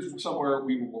 Here's somewhere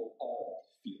we will all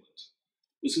feel it.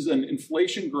 This is an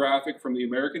inflation graphic from the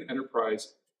American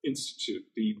Enterprise Institute.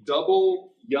 The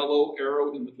double yellow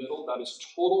arrow in the middle, that is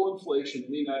total inflation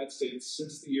in the United States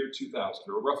since the year 2000,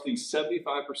 or roughly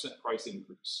 75% price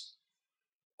increase.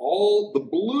 All the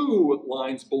blue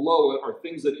lines below it are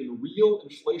things that in real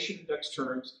inflation index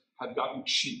terms have gotten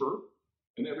cheaper,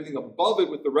 and everything above it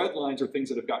with the red lines are things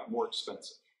that have gotten more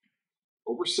expensive.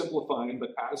 Oversimplifying,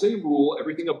 but as a rule,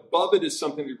 everything above it is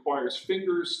something that requires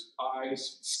fingers,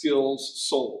 eyes, skills,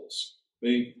 souls,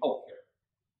 meaning healthcare.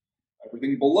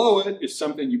 Everything below it is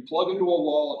something you plug into a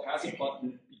wall, it has a button,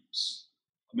 and it beeps,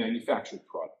 a manufactured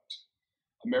product.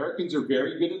 Americans are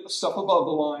very good at the stuff above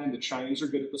the line, the Chinese are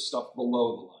good at the stuff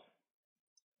below the line.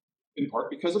 In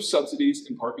part because of subsidies,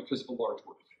 in part because of the large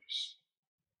workforce.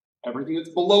 Everything that's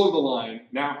below the line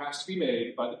now has to be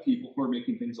made by the people who are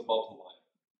making things above the line.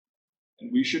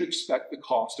 And we should expect the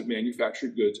cost of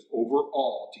manufactured goods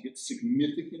overall to get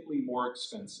significantly more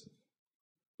expensive.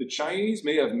 The Chinese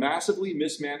may have massively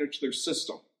mismanaged their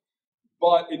system,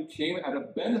 but it came at a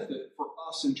benefit for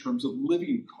us in terms of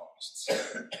living costs.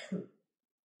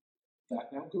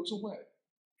 That now goes away.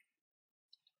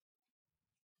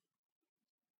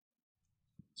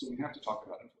 So we have to talk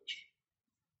about inflation.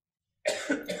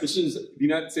 This is the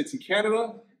United States and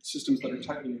Canada, systems that are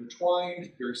tightly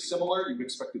intertwined, very similar. You would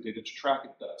expect the data to track,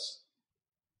 it does.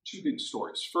 2 big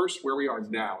stories. First, where we are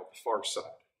now at the far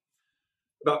side.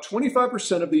 About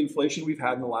 25% of the inflation we've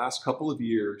had in the last couple of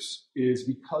years is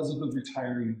because of the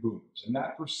retiring boomers. And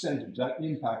that percentage, that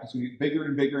impact is going to get bigger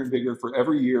and bigger and bigger for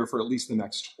every year for at least the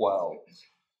next 12.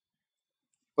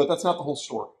 But that's not the whole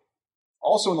story.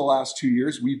 Also in the last 2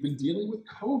 years, we've been dealing with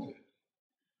COVID.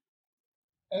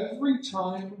 Every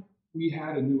time we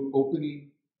had a new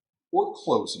opening or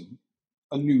closing,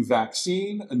 a new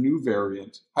vaccine, a new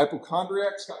variant,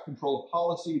 hypochondriacs got control of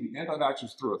policy, the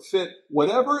anti-vaxxers threw a fit,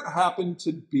 whatever it happened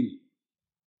to be,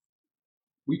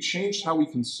 we changed how we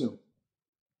consume.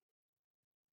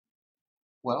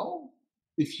 Well,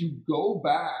 if you go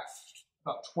back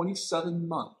about 27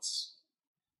 months,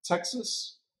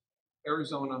 Texas,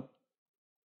 Arizona,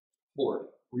 Florida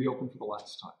reopened for the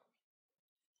last time.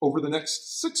 Over the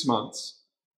next 6 months,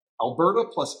 Alberta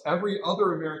plus every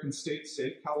other American state,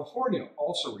 save California,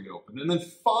 also reopened. And then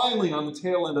finally, on the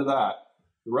tail end of that,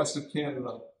 the rest of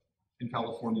Canada and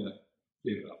California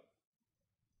gave it up.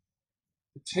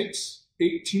 It takes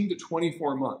 18 to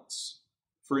 24 months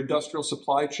for industrial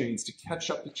supply chains to catch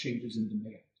up to changes in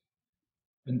demand.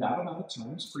 And that amount of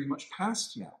time is pretty much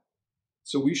passed now.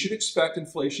 So we should expect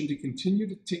inflation to continue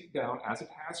to tick down, as it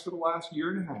has for the last year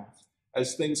and a half,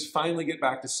 as things finally get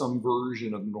back to some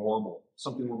version of normal,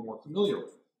 something we're more familiar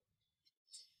with.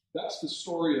 That's the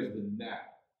story of the now.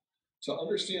 To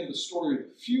understand the story of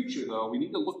the future, though, we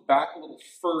need to look back a little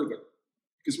further,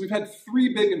 because we've had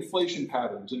three big inflation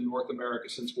patterns in North America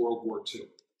since World War II.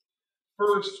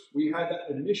 First, we had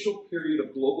that initial period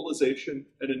of globalization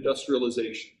and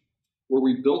industrialization, where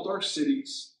we built our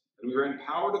cities, and we ran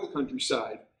power to the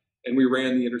countryside, and we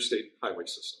ran the interstate highway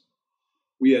system.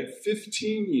 We had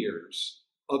 15 years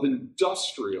of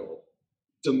industrial,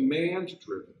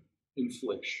 demand-driven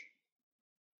inflation.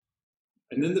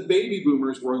 And then the baby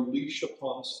boomers were unleashed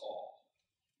upon us all.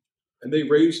 And they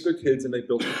raised their kids and they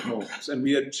built their homes. And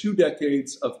we had 2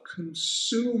 decades of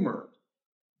consumer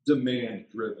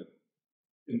demand-driven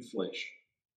inflation.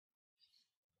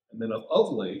 And then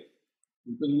of late,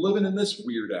 we've been living in this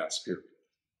weird-ass period.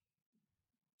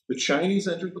 The Chinese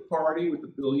entered the party with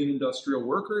 1 billion industrial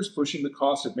workers, pushing the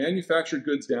cost of manufactured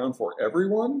goods down for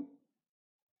everyone.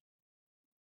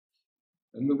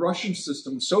 And the Russian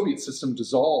system, the Soviet system,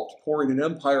 dissolved, pouring an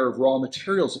empire of raw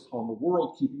materials upon the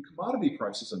world, keeping commodity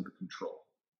prices under control.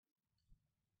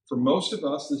 For most of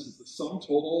us, this is the sum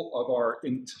total of our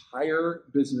entire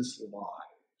business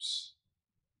lives.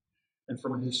 And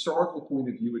from a historical point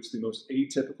of view, it's the most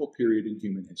atypical period in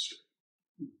human history.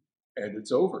 And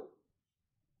it's over.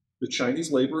 The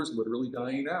Chinese labor is literally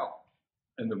dying out.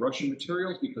 And the Russian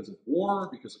materials, because of war,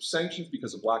 because of sanctions,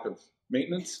 because of lack of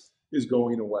maintenance, is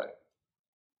going away.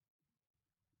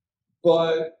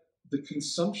 But the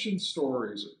consumption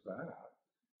stories are bad.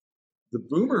 The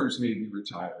boomers may be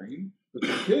retiring, but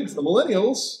the kids, the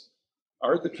millennials,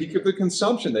 are at the peak of the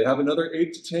consumption. They have another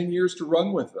 8 to 10 years to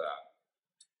run with that.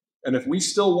 And if we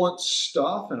still want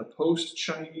stuff in a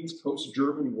post-Chinese,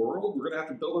 post-German world, we're going to have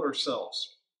to build it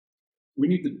ourselves. We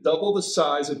need to double the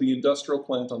size of the industrial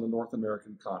plant on the North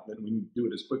American continent. We need to do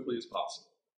it as quickly as possible.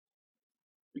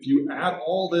 If you add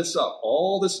all this up,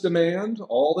 all this demand,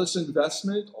 all this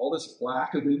investment, all this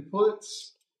lack of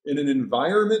inputs, in an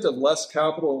environment of less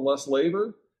capital and less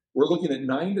labor, we're looking at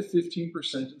 9 to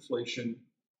 15% inflation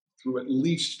through at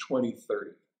least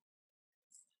 2030.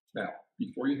 Now,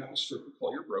 before you have a stripper,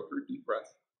 call your broker, deep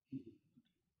breath.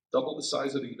 Double the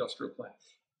size of the industrial plant.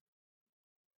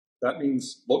 That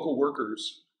means local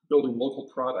workers building local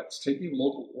products, taking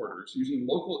local orders, using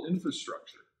local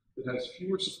infrastructure that has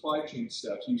fewer supply chain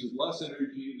steps, uses less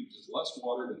energy, uses less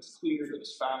water, that is cleaner, that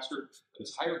is faster, that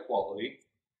is higher quality,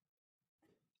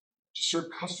 to serve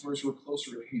customers who are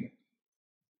closer at hand.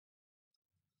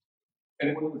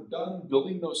 And when we're done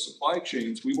building those supply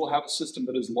chains, we will have a system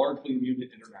that is largely immune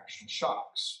to international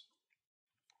shocks.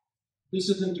 This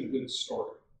isn't a good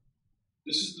story.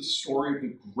 This is the story of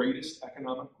the greatest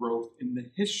economic growth in the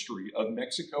history of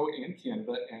Mexico and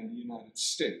Canada and the United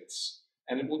States.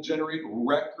 And it will generate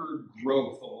record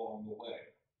growth along the way.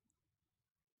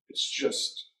 It's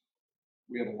just,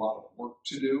 we have a lot of work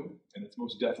to do, and it's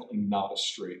most definitely not a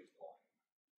straight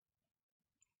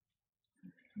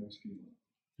line.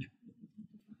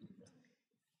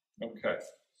 Okay,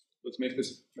 let's make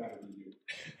this matter to you.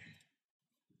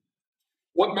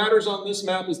 What matters on this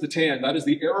map is the tan. That is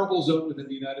the arable zone within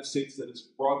the United States that is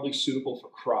broadly suitable for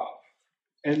crop.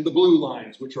 And the blue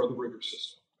lines, which are the river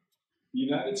system. The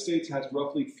United States has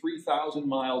roughly 3,000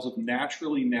 miles of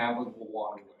naturally navigable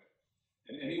waterway.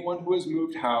 And anyone who has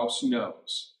moved house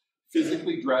knows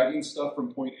physically dragging stuff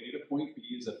from point A to point B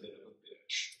is a bit of a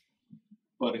bitch.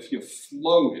 But if you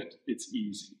float it, it's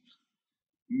easy.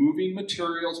 Moving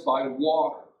materials by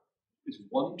water is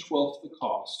 1/12 the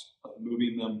cost of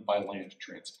moving them by land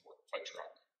transport, by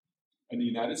truck. And the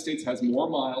United States has more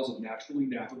miles of naturally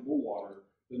navigable water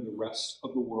than the rest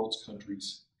of the world's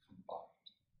countries combined.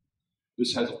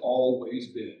 This has always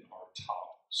been our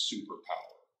top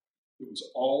superpower. It was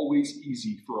always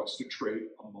easy for us to trade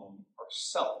among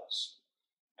ourselves.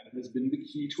 And it has been the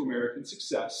key to American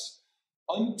success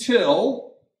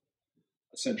until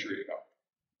a century ago,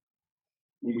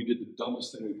 when we did the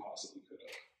dumbest thing we possibly could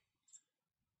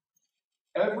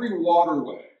have. Every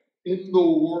waterway in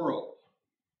the world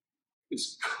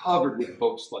is covered with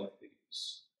boats like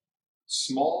these.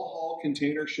 Small haul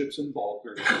container ships and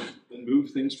bulkers that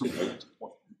move things from point to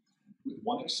point. With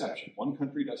one exception, one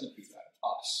country doesn't do that,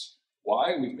 us.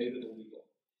 Why? We've made it illegal.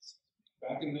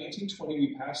 Back in 1920,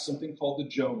 we passed something called the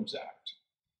Jones Act,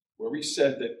 where we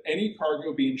said that any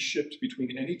cargo being shipped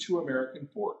between any 2 American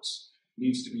ports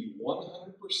needs to be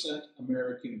 100%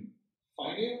 American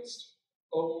financed,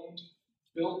 owned,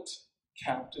 built,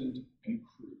 captained, and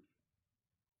crewed.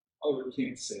 Other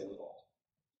can't sail at all.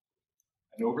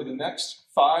 And over the next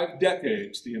 5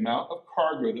 decades, the amount of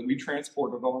cargo that we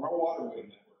transported on our waterway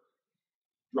network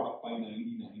dropped by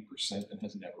 99% and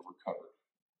has never recovered.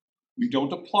 We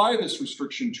don't apply this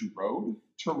restriction to road,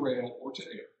 to rail, or to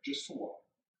air, just to water.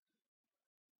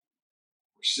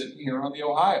 We're sitting here on the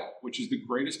Ohio, which is the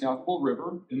greatest navigable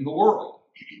river in the world,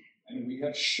 and we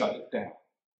have shut it down.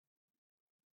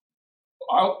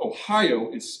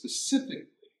 Ohio is specifically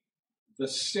the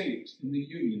state in the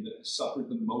union that has suffered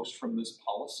the most from this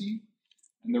policy.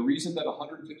 And the reason that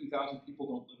 150,000 people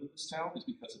don't live in this town is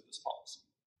because of this policy.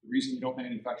 The reason you don't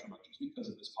manufacture much is because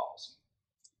of this policy.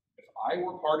 If I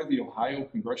were part of the Ohio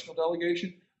congressional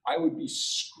delegation, I would be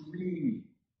screaming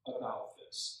about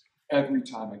this every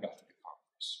time I got to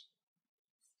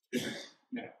Congress.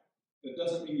 Now, that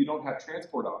doesn't mean you don't have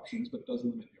transport options, but it does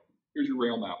limit you. Here's your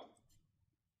rail map.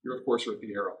 Here, of course, are at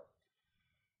the arrow.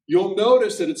 You'll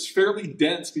notice that it's fairly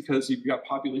dense because you've got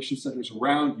population centers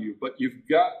around you, but you've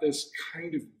got this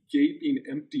kind of gaping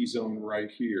empty zone right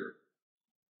here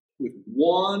with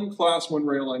one Class 1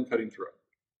 rail line cutting through it.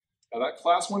 Now, that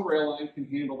Class 1 rail line can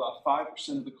handle about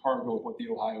 5% of the cargo of what the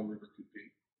Ohio River could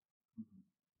be.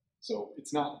 So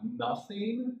it's not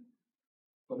nothing,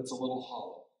 but it's a little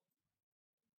hollow.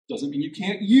 Doesn't mean you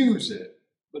can't use it,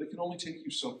 but it can only take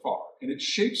you so far. And it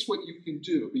shapes what you can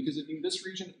do, because in this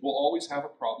region will always have a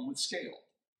problem with scale.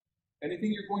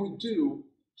 Anything you're going to do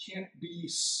can't be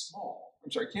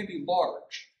can't be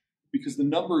large, because the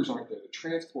numbers aren't there, the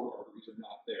transport arteries are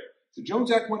not there. If the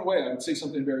Jones Act went away, I would say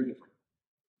something very different.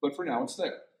 But for now, it's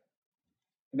there.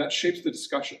 And that shapes the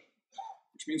discussion,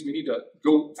 which means we need to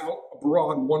go out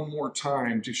abroad one more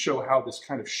time to show how this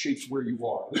kind of shapes where you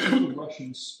are. This is the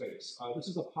Russian space. This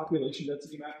is a population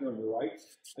density map here on the right,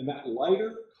 and that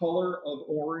lighter color of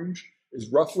orange is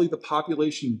roughly the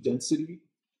population density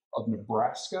of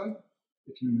Nebraska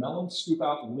if you melon scoop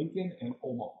out Lincoln and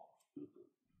Omaha.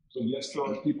 So yes, there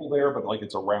are people there, but like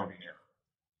it's a rounding error.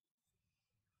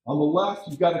 On the left,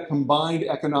 you've got a combined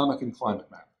economic and climate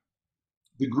map.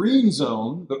 The green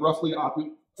zone that roughly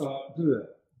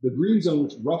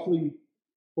which roughly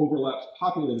overlaps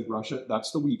populated Russia,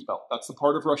 that's the wheat belt. That's the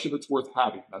part of Russia that's worth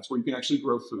having. That's where you can actually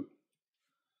grow food.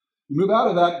 You move out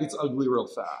of that, it gets ugly real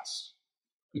fast.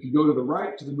 If you go to the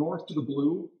right, to the north, to the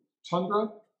blue, tundra,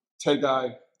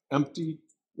 Tegai, empty,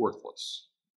 worthless.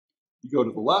 You go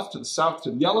to the left, to the south,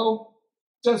 to the yellow,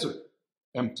 desert,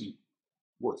 empty,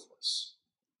 worthless.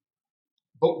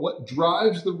 But what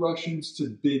drives the Russians to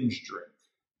binge drink?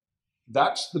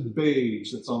 That's the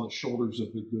beige that's on the shoulders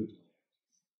of the good land.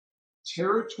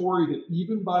 Territory that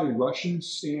even by Russian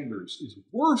standards is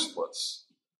worthless,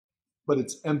 but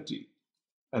it's empty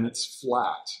and it's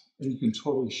flat, and you can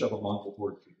totally shove a Mongol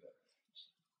horde through there.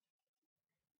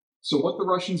 So what the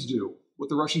Russians do, what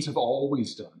the Russians have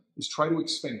always done, is try to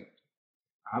expand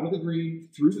out of the green,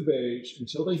 through the beige,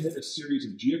 until they hit a series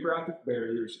of geographic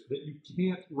barriers that you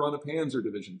can't run a panzer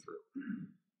division through.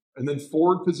 And then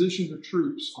forward position the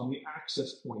troops on the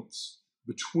access points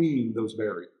between those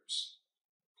barriers.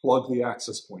 Plug the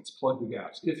access points, plug the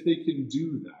gaps. If they can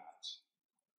do that,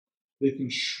 they can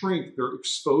shrink their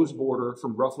exposed border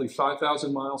from roughly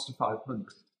 5,000 miles to 500.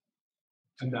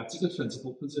 And that's a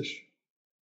defensible position.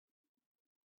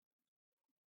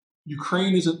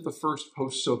 Ukraine isn't the first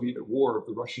post-Soviet war of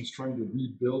the Russians trying to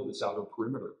rebuild this outer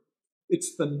perimeter.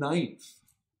 It's the 9th.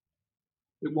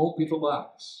 It won't be the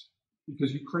last,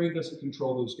 because Ukraine doesn't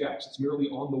control those gaps. It's merely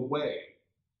on the way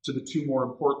to the 2 more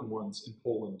important ones in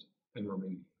Poland and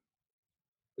Romania.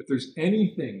 If there's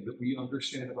anything that we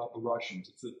understand about the Russians,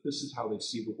 it's that this is how they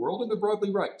see the world, and they're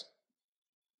broadly right.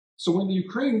 So when the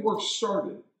Ukraine war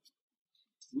started,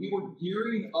 we were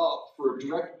gearing up for a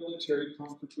direct military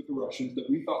conflict with the Russians that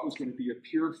we thought was going to be a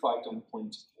pure fight on the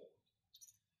plains of Poland.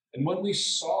 And when we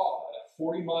saw that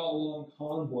 40-mile-long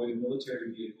convoy of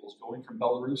military vehicles going from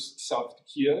Belarus south to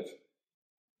Kiev,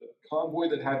 the convoy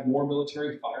that had more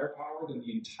military firepower than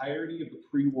the entirety of the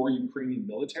pre-war Ukrainian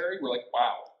military, we're like,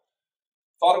 wow.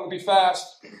 Thought it would be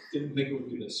fast, didn't think it would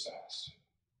be this fast.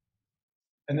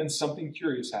 And then something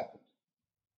curious happened.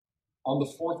 On the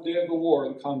 4th day of the war,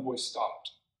 the convoy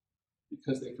stopped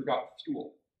because they forgot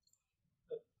fuel.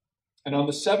 And on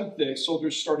the 7th day,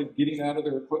 soldiers started getting out of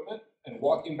their equipment and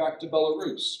walking back to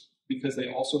Belarus because they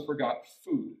also forgot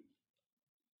food.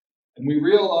 And we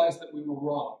realized that we were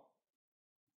wrong.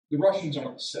 The Russians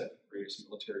aren't the 7th greatest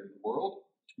military in the world.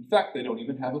 In fact, they don't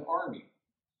even have an army.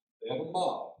 They have a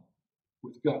mob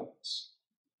with guns.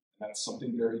 And that's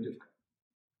something very different.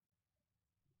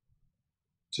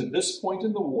 To this point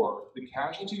in the war, the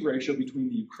casualty ratio between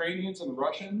the Ukrainians and the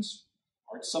Russians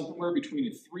are somewhere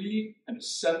between a 3 and a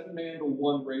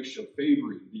 7-man-to-1 ratio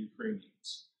favoring the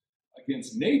Ukrainians.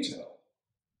 Against NATO,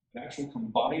 an actual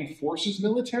combined forces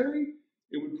military,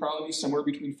 it would probably be somewhere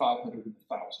between 500 and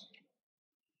 1,000.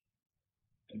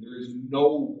 And there is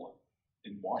no one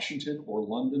in Washington or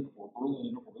London or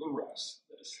Berlin or the rest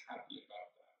that is happy about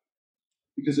that.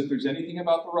 Because if there's anything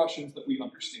about the Russians that we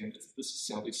understand, it's this is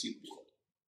how they see the world.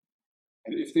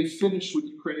 And if they finish with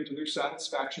Ukraine to their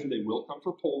satisfaction, they will come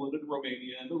for Poland and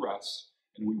Romania and the rest,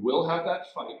 and we will have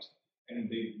that fight, and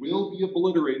they will be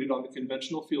obliterated on the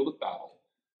conventional field of battle,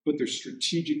 but their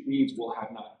strategic needs will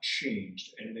have not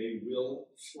changed, and they will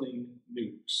fling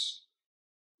nukes.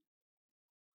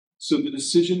 So the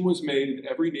decision was made in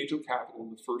every NATO capital in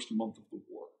the first month of the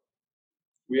war.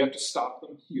 We have to stop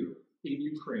them here in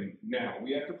Ukraine now.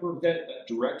 We have to prevent that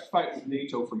direct fight with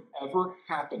NATO from ever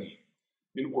happening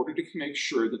in order to make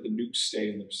sure that the nukes stay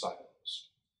in their silos.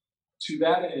 To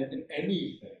that end,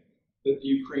 anything that the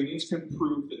Ukrainians can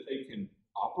prove that they can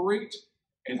operate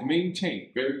and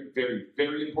maintain, very, very,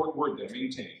 very important word there,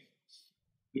 maintain.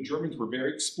 The Germans were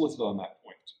very explicit on that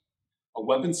point. A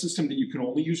weapon system that you can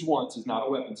only use once is not a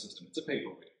weapon system, it's a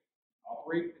paperweight.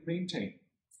 Operate and maintain.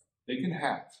 They can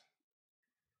have.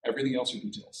 Everything else are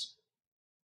details.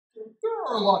 There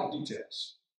are a lot of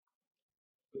details.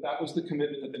 But that was the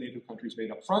commitment that the NATO countries made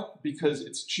up front because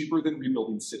it's cheaper than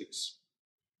rebuilding cities.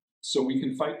 So we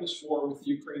can fight this war with the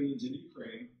Ukrainians in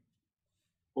Ukraine,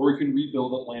 or we can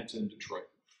rebuild Atlanta and Detroit.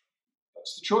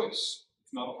 That's the choice.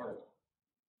 It's not a hard one.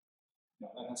 Now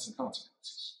that has some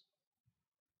consequences.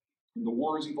 And the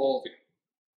war is evolving.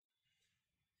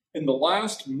 In the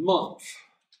last month,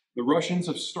 the Russians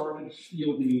have started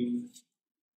fielding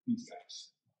these guys.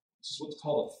 This is what's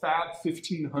called a FAB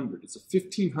 1500. It's a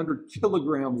 1,500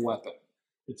 kilogram weapon.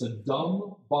 It's a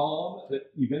dumb bomb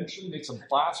that eventually makes a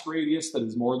blast radius that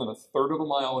is more than 1/3 of a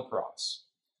mile across.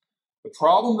 The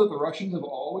problem that the Russians have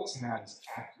always had is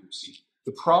accuracy.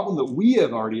 The problem that we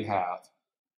have already have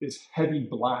is heavy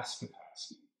blast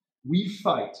capacity. We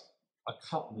fight a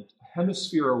continent, a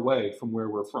hemisphere away from where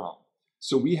we're from.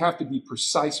 So we have to be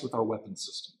precise with our weapon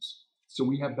systems. So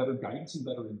we have better guidance and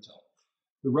better intel.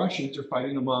 The Russians are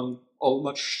fighting among a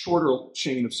much shorter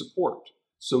chain of support.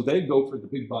 So they go for the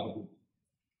big bada boom.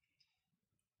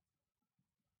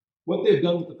 What they've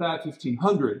done with the THAAD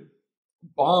 1500, a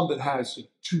bomb that has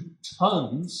 2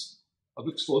 tons of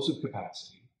explosive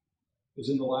capacity, is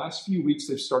in the last few weeks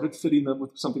they've started fitting them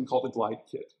with something called a glide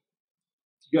kit.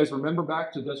 You guys remember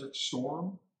back to Desert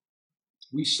Storm?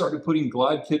 We started putting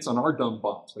glide kits on our dumb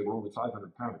bombs. They were only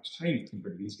 500 pounds, tiny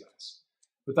compared to these guys.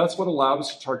 But that's what allowed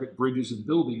us to target bridges and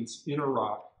buildings in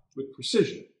Iraq with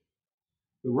precision.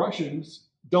 The Russians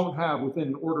don't have, within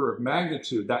an order of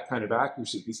magnitude, that kind of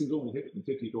accuracy. These things only hit within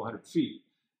 50 to 100 feet.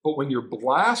 But when your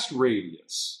blast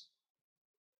radius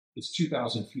is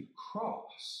 2,000 feet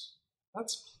across,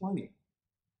 that's plenty.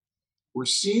 We're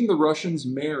seeing the Russians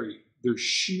marry their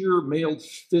sheer mailed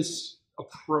fist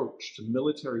approach to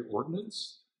military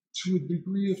ordnance to a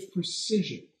degree of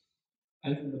precision.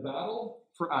 And in the battle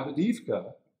for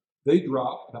Avdiivka, they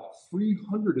dropped about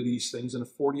 300 of these things in a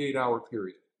 48-hour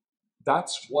period.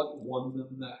 That's what won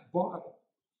them that battle.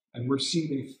 And we're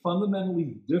seeing a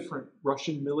fundamentally different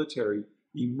Russian military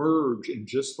emerge in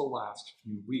just the last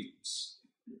few weeks.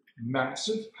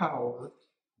 Massive power,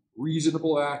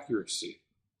 reasonable accuracy.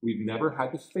 We've never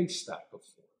had to face that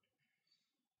before.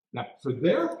 Now, for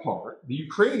their part, the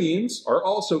Ukrainians are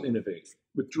also innovating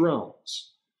with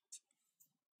drones.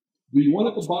 The one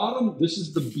at the bottom, this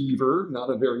is the Beaver, not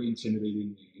a very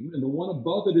intimidating name. And the one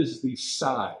above it is the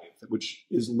Scythe, which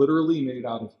is literally made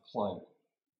out of plywood.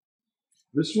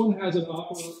 This one has an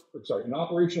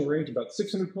operational range of about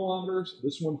 600 kilometers.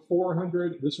 This one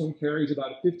 400. This one carries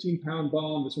about a 15-pound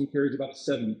bomb. This one carries about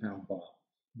a 70-pound bomb.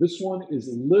 This one is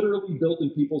literally built in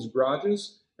people's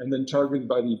garages and then targeted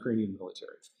by the Ukrainian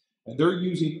military. And they're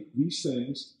using these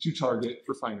things to target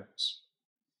refineries.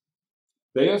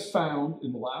 They have found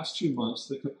in the last 2 months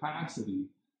the capacity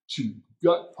to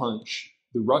gut punch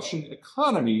the Russian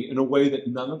economy in a way that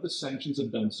none of the sanctions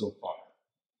have done so far.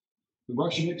 The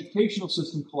Russian educational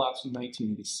system collapsed in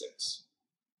 1986.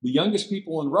 The youngest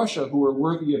people in Russia who are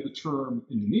worthy of the term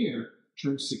engineer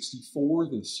turned 64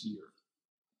 this year.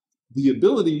 The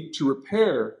ability to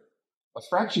repair a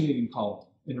fractionating column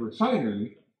in a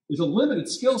refinery is a limited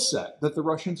skill set that the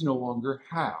Russians no longer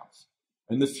have.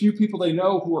 And the few people they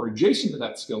know who are adjacent to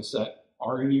that skill set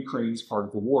are in Ukraine as part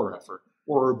of the war effort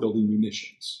or are building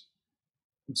munitions.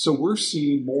 And so we're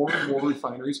seeing more and more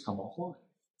refineries come offline.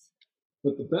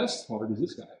 But the best part is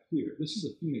this guy up here. This is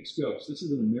a Phoenix Ghost. This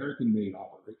is an American-made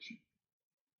operation.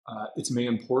 It's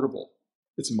man-portable.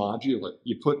 It's modular.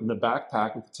 You put in a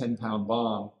backpack with a 10-pound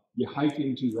bomb. You hike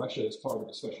into Russia as part of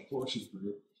a special forces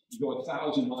group. You go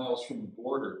 1,000 miles from the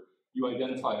border. You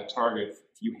identify a target.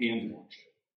 You hand launch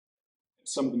it. And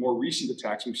some of the more recent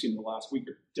attacks we've seen in the last week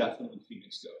are definitely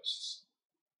Phoenix ghosts.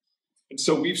 And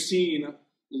so we've seen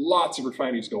lots of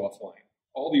refineries go offline.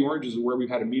 All the oranges are where we've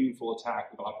had a meaningful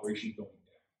attack with operations going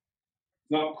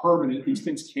down. Not permanent. These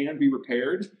things can be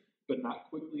repaired, but not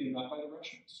quickly and not by the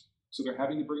Russians. So they're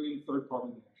having to bring in third-party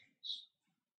nationals.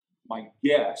 My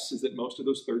guess is that most of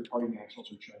those third-party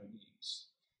nationals are Chinese,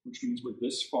 which means we're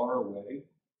this far away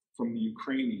from the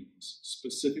Ukrainians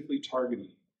specifically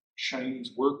targeting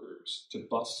Chinese workers to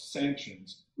bust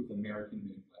sanctions with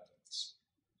American-made weapons.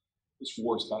 This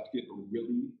war is about to get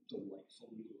really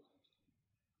delightfully light.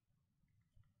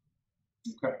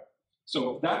 Okay,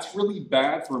 so that's really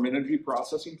bad from an energy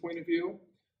processing point of view.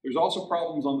 There's also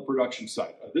problems on the production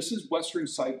side. This is Western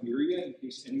Siberia, in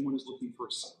case anyone is looking for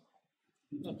a summer.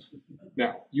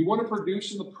 Now, you want to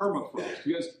produce in the permafrost.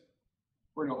 You guys,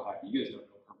 we're in Ohio. You guys don't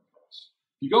know permafrost.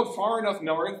 If you go far enough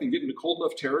north and get into cold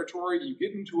enough territory, you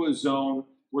get into a zone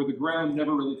where the ground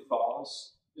never really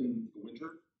thaws in the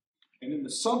winter. And in the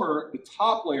summer, the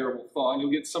top layer will thaw, and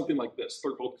you'll get something like this.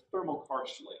 They're called thermal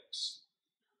karst lakes.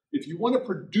 If you want to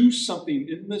produce something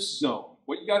in this zone,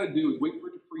 what you got to do is wait for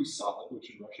it to freeze solid, which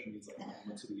in Russia means like 9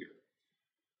 months of the year.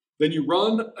 Then you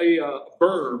run a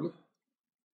berm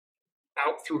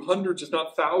out through hundreds, if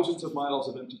not thousands of miles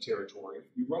of empty territory.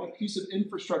 You run a piece of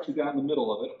infrastructure down the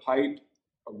middle of it, a pipe,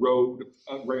 a road,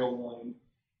 a rail line,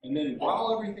 and then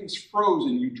while everything's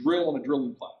frozen, you drill on a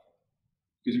drilling platform.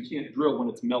 Because you can't drill when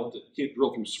it's melted. You can't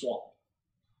drill through swamp.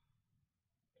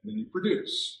 And then you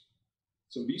produce.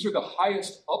 So these are the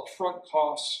highest upfront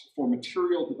costs for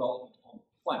material development on the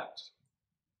plant.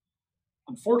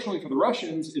 Unfortunately for the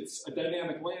Russians, it's a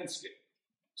dynamic landscape.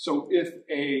 So if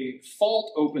a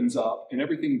fault opens up and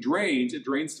everything drains, it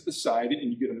drains to the side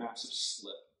and you get a massive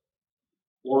slip.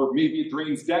 Or maybe it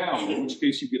drains down, in which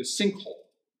case you get a sinkhole.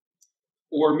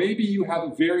 Or maybe you have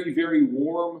a very, very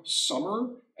warm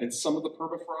summer and some of the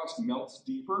permafrost melts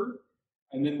deeper.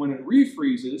 And then when it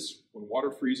refreezes, when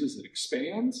water freezes, it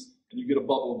expands and you get a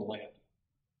bubble in the land.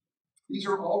 These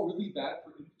are all really bad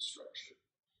for infrastructure.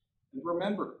 And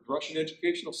remember, the Russian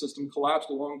educational system collapsed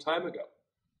a long time ago.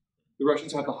 The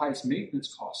Russians have the highest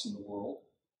maintenance costs in the world,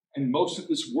 and most of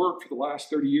this work for the last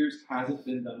 30 years hasn't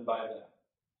been done by them.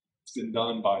 It's been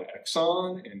done by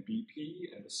Exxon and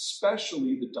BP, and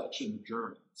especially the Dutch and the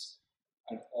Germans.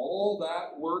 And all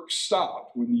that work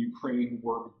stopped when the Ukraine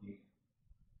war began.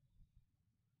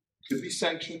 Could be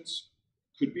sanctions,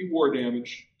 could be war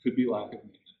damage, could be lack of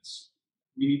maintenance.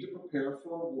 We need to prepare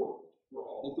for a world where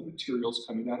all of the materials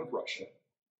coming out of Russia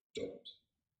don't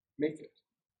make it.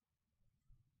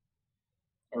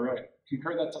 All right,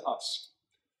 compare that to us.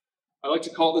 I like to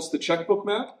call this the checkbook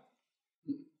map.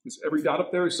 Because every dot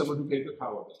up there is someone who paid their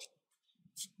power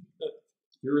bill.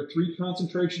 There are 3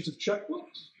 concentrations of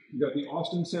checkbooks. You've got the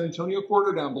Austin-San Antonio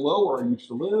corridor down below where I used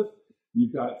to live.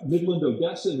 You've got Midland,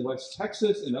 Odessa in West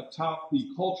Texas, and up top, the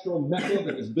cultural mecca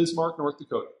that is Bismarck, North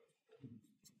Dakota.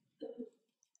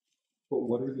 But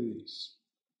what are these?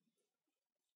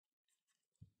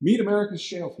 Meet America's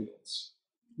shale fields.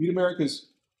 Meet America's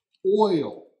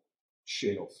oil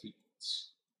shale fields.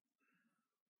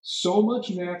 So much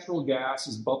natural gas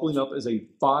is bubbling up as a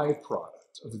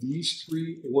byproduct of these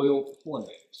 3 oil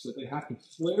plays that they have to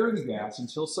flare the gas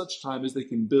until such time as they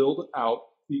can build out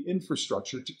the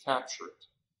infrastructure to capture it.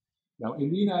 Now,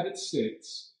 in the United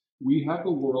States, we have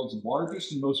the world's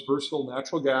largest and most versatile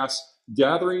natural gas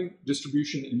gathering,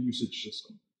 distribution, and usage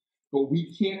system. But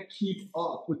we can't keep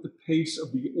up with the pace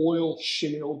of the oil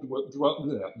shale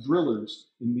drillers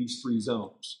in these 3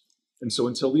 zones. And so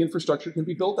until the infrastructure can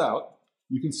be built out,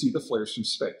 you can see the flares from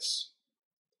space.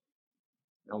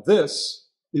 Now, this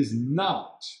is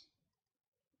not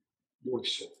your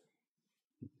story.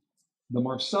 The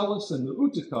Marcellus and the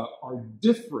Utica are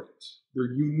different.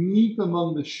 They're unique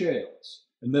among the shales,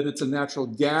 and that it's a natural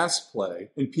gas play,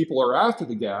 and people are after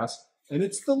the gas, and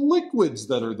it's the liquids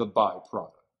that are the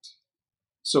byproduct.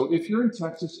 So if you're in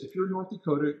Texas, if you're in North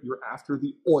Dakota, you're after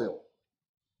the oil,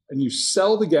 and you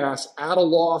sell the gas at a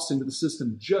loss into the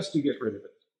system just to get rid of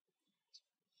it.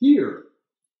 Here,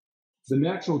 the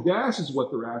natural gas is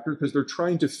what they're after because they're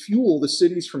trying to fuel the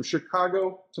cities from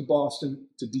Chicago to Boston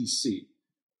to DC,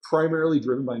 primarily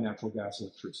driven by natural gas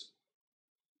electricity.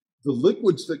 The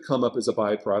liquids that come up as a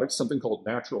byproduct, something called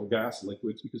natural gas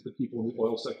liquids, because the people in the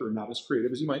oil sector are not as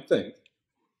creative as you might think.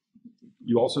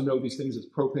 You also know these things as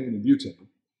propane and butane.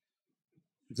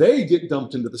 They get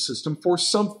dumped into the system for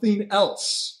something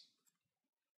else.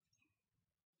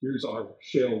 Here's our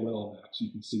shale well map. So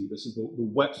you can see this is the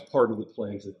wet part of the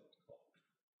plains.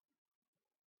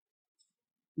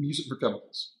 We use it for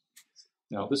chemicals.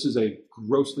 Now, this is a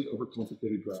grossly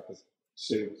overcomplicated graphic.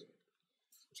 Stay with me.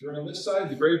 If you're on this side,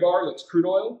 the gray bar, that's crude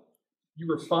oil.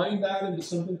 You refine that into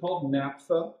something called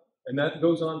naphtha, and that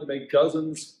goes on to make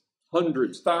dozens,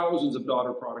 hundreds, thousands of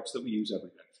daughter products that we use every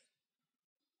day.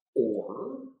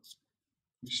 Or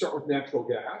you start with natural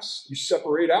gas, you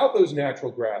separate out those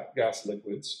natural gas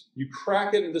liquids, you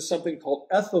crack it into something called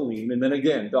ethylene, and then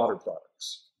again, daughter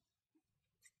products.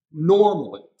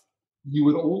 Normally, you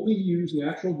would only use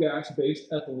natural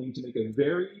gas-based ethylene to make a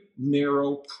very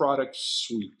narrow product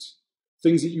suite.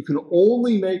 Things that you can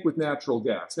only make with natural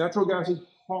gas. Natural gas is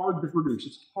hard to produce.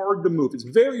 It's hard to move. It's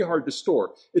very hard to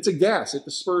store. It's a gas. It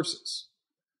disperses.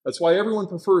 That's why everyone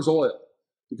prefers oil,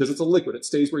 because it's a liquid. It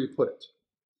stays where you put it.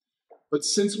 But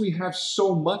since we have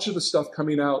so much of the stuff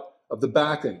coming out of the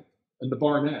Bakken and the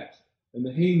Barnett and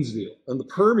the Haynesville and the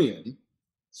Permian,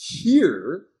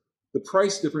 here, the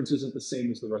price difference isn't the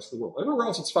same as the rest of the world. Everywhere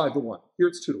else, it's 5-to-1. Here,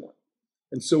 it's 2-to-1.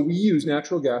 And so we use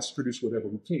natural gas to produce whatever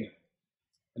we can.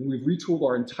 And we've retooled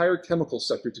our entire chemical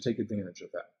sector to take advantage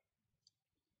of that.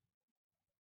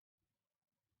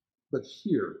 But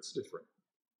here, it's different.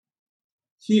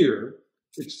 Here,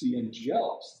 it's the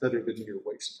NGLs that are the near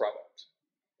waste product.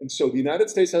 And so the United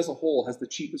States as a whole has the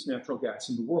cheapest natural gas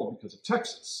in the world because of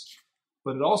Texas.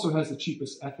 But it also has the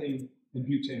cheapest ethane and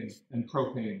butane and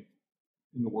propane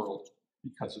in the world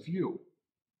because of you,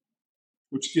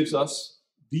 which gives us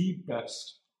the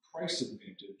best price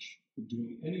advantage in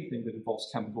doing anything that involves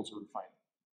chemicals or refining.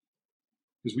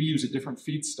 Because we use a different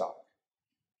feedstock.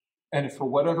 And if for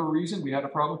whatever reason we had a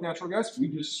problem with natural gas, we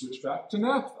just switch back to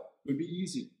naphtha. It would be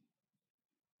easy.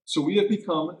 So we have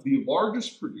become the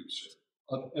largest producer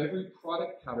of every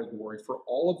product category for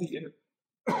all of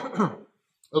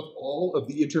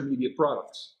the intermediate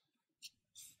products.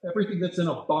 Everything that's in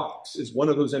a box is one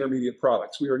of those intermediate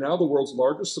products. We are now the world's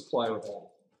largest supplier of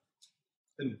all of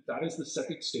them. And that is the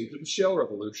second stage of the shale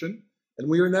revolution. And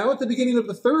we are now at the beginning of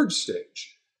the third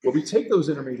stage, where we take those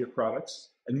intermediate products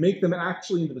and make them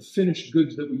actually into the finished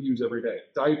goods that we use every day.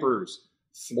 Diapers,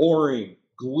 flooring,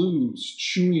 glues,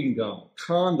 chewing gum,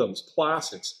 condoms,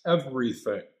 plastics,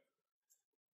 everything.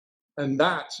 And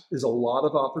that is a lot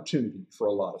of opportunity for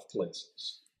a lot of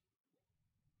places.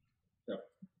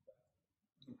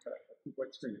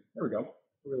 White screen. There we go.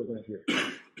 What are we looking at here?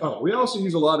 Oh, we also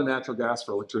use a lot of natural gas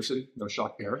for electricity. No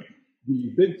shock there.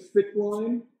 The big thick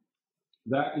line,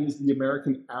 that is the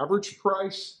American average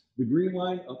price. The green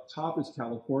line up top is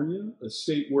California, a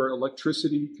state where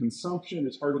electricity consumption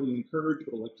is hardly encouraged,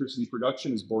 but electricity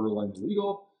production is borderline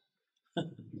illegal.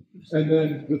 And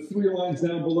then the 3 lines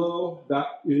down below,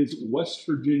 that is West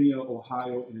Virginia,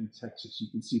 Ohio, and Texas. You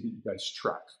can see that you guys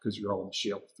track because you're all in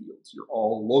shale fields. You're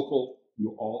all local.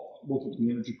 You're all local to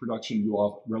the energy production. You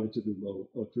all have relatively low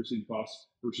electricity costs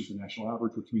versus the national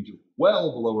average, which means you're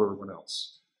well below everyone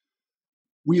else.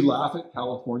 We laugh at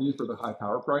California for the high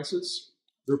power prices.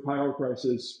 Their power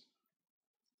prices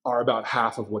are about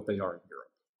half of what they are in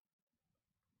Europe.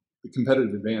 The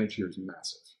competitive advantage here is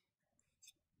massive.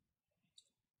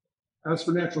 As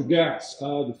for natural gas,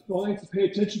 the lines to pay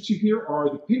attention to here are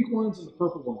the pink ones and the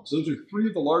purple ones. Those are 3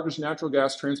 of the largest natural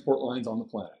gas transport lines on the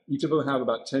planet. Each of them have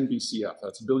about 10 BCF.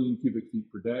 That's a billion cubic feet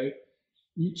per day.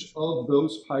 Each of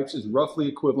those pipes is roughly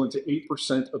equivalent to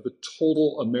 8% of the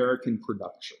total American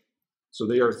production. So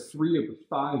they are 3 of the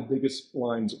 5 biggest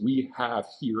lines we have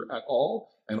here at all,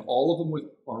 and all of them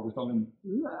are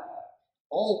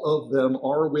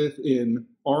within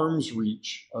arm's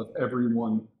reach of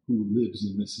everyone who lives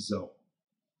in this zone.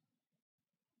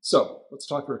 So let's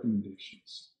talk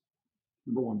recommendations.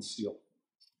 Number 1, steel.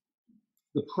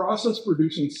 The process of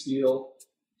producing steel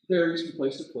varies from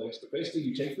place to place, but basically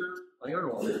you take your iron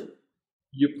ore,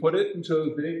 you put it into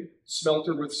a big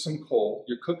smelter with some coal,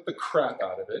 you cook the crap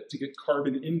out of it to get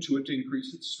carbon into it to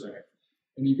increase its strength,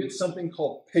 and you get something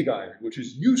called pig iron, which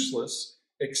is useless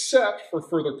except for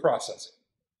further processing.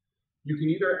 You can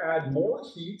either add more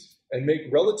heat and make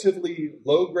relatively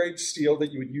low-grade steel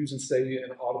that you would use in, say,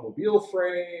 an automobile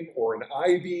frame or an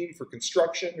I-beam for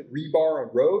construction, rebar on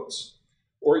roads,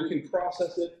 or you can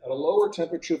process it at a lower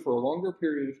temperature for a longer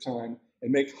period of time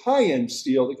and make high-end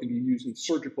steel that can be used in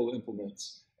surgical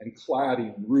implements and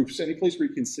cladding, roofs, any place where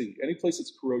you can see, any place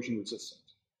that's corrosion resistant.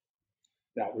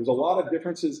 Now, there's a lot of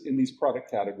differences in these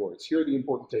product categories. Here are the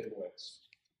important takeaways.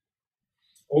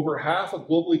 Over half of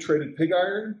globally traded pig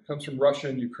iron comes from Russia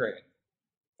and Ukraine.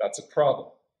 That's a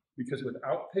problem, because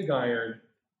without pig iron,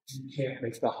 you can't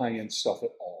make the high-end stuff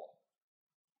at all.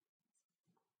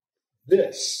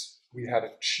 This we have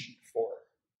it cheap for.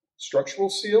 Structural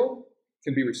steel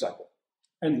can be recycled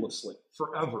endlessly,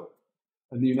 forever.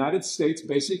 And the United States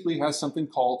basically has something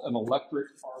called an electric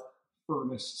arc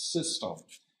furnace system,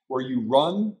 where you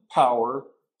run power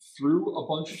through a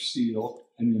bunch of steel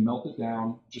and you melt it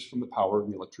down just from the power of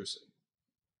the electricity.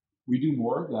 We do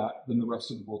more of that than the rest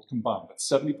of the world combined. That's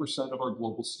 70% of our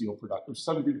global steel production,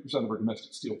 73% of our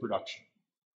domestic steel production.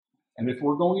 And if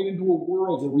we're going into a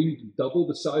world where we need to double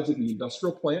the size of the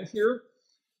industrial plant here,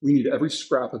 we need every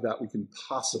scrap of that we can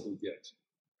possibly get.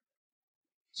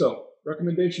 So,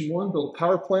 recommendation one, build a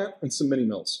power plant and some mini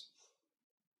mills.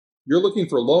 You're looking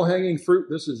for low-hanging fruit,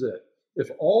 this is it.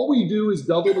 If all we do is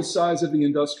double the size of the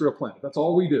industrial plant, that's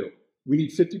all we do, we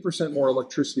need 50% more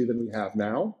electricity than we have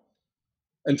now,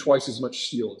 and twice as much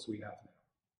steel as we have now.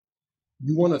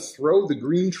 You want to throw the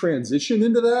green transition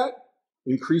into that,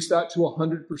 increase that to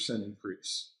 100%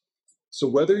 increase. So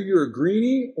whether you're a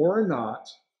greenie or not,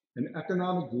 an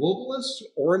economic globalist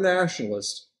or a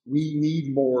nationalist, we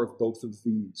need more of both of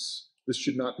these. This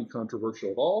should not be controversial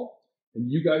at all.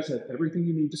 And you guys have everything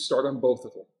you need to start on both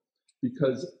of them,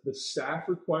 because the staff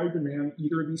required to man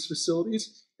either of these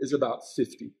facilities is about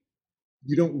 50.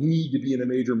 You don't need to be in a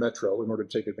major metro in order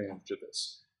to take advantage of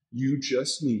this. You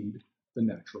just need the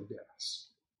natural gas.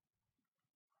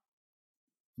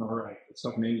 All right, let's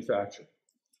talk manufacturing.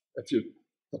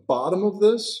 The bottom of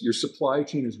this, your supply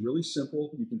chain is really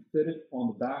simple. You can fit it on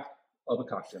the back of a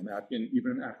cocktail napkin,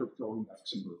 even after throwing back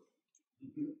some roof.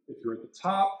 If you're at the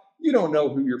top, you don't know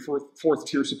who your fourth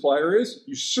tier supplier is.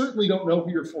 You certainly don't know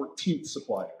who your 14th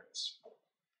supplier is. If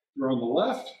you're on the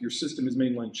left, your system is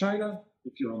mainland China.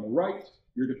 If you're on the right,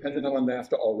 you're dependent on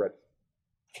NAFTA already.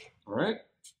 All right?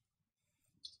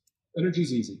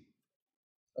 Energy's easy.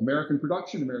 American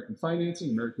production, American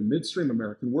financing, American midstream,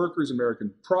 American workers,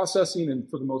 American processing, and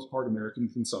for the most part, American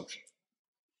consumption.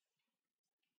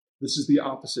 This is the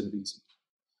opposite of easy.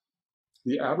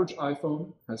 The average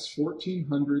iPhone has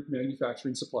 1,400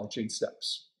 manufacturing supply chain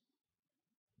steps.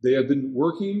 They have been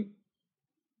working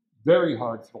very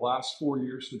hard for the last 4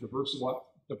 years to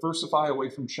diversify away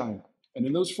from China. And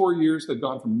in those 4 years, they've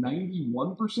gone from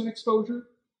 91% exposure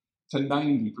to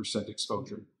 90%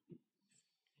 exposure.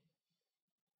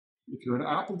 If you're an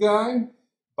Apple guy,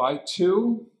 buy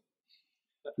 2,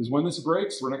 because when this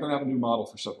breaks, we're not going to have a new model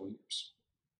for several years.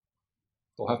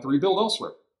 They'll have to rebuild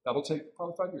elsewhere. That'll take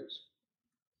probably 5 years.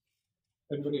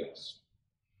 Everybody else?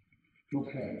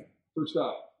 Okay. First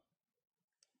up,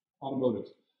 automotive.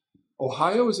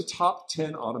 Ohio is a top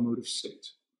 10 automotive state.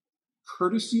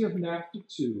 Courtesy of NAFTA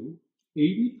 2,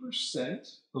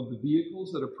 80% of the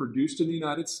vehicles that are produced in the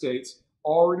United States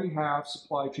already have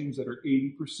supply chains that are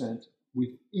 80%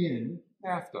 within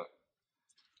NAFTA.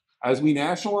 As we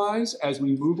nationalize, as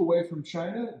we move away from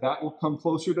China, that will come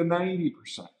closer to 90%.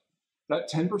 That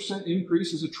 10%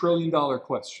 increase is $1 trillion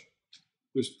question.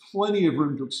 There's plenty of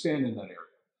room to expand in that area.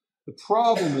 The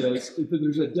problem is that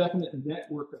there's a definite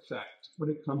network effect when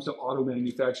it comes to auto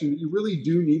manufacturing, that you really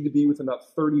do need to be within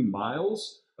about 30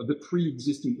 miles of the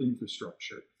pre-existing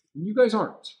infrastructure. And you guys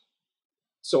aren't.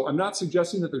 So I'm not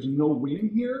suggesting that there's no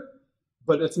win here,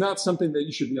 but it's not something that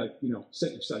you should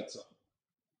set your sights on.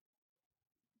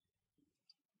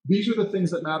 These are the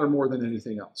things that matter more than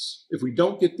anything else. If we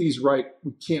don't get these right,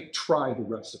 we can't try the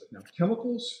rest of it. Now,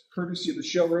 chemicals, courtesy of the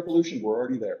shale revolution, we're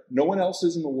already there. No one else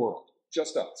is in the world,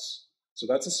 just us. So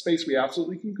that's a space we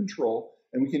absolutely can control,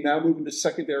 and we can now move into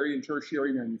secondary and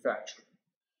tertiary manufacturing.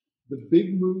 The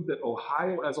big move that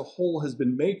Ohio as a whole has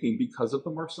been making because of the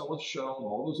Marcellus Shale and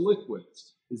all those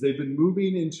liquids is they've been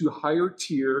moving into higher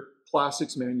tier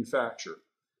plastics manufacture.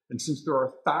 And since there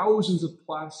are thousands of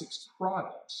plastics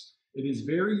products, it is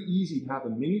very easy to have a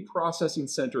mini processing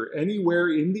center anywhere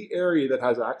in the area that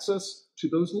has access to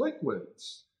those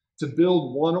liquids to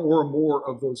build one or more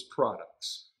of those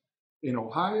products. In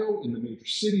Ohio, in the major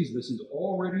cities, this is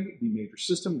already the major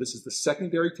system. This is the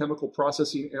secondary chemical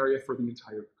processing area for the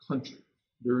entire country.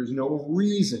 There is no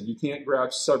reason you can't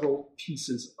grab several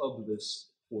pieces of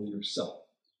this for yourself.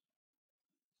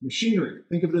 Machinery,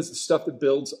 think of it as the stuff that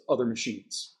builds other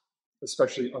machines,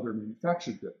 especially other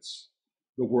manufactured goods.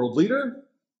 The world leader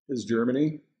is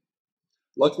Germany.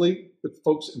 Luckily, the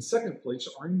folks in second place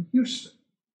are in Houston.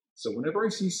 So whenever I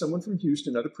see someone from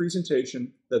Houston at a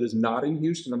presentation that is not in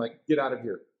Houston, I'm like, get out of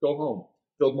here, go home,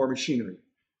 build more machinery,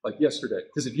 like yesterday.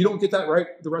 Because if you don't get that right,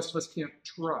 the rest of us can't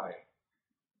try.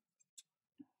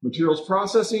 Materials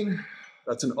processing,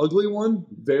 that's an ugly one,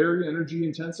 very energy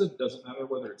intensive. Doesn't matter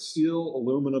whether it's steel,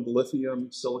 aluminum, lithium,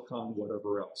 silicon,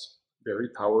 whatever else. Very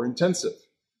power intensive.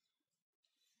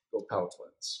 Build power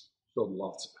plants, build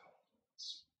lots of power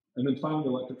plants. And then finally,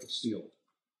 electrical steel.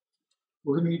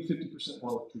 We're going to need 50%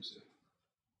 more electricity.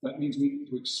 That means we need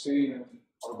to expand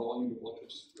our volume of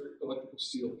electrical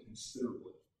steel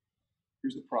considerably.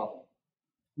 Here's the problem.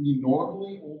 We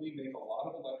normally only make a lot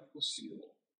of electrical steel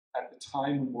at the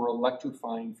time when we're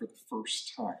electrifying for the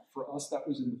first time. For us, that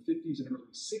was in the 50s and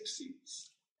early 60s.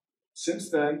 Since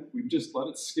then, we've just let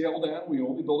it scale down. We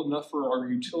only build enough for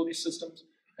our utility systems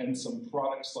and some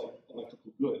products like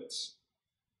electrical goods.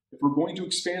 If we're going to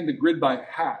expand the grid by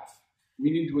half,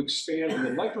 we need to expand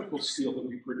the electrical steel that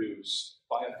we produce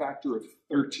by a factor of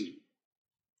 30.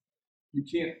 You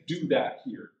can't do that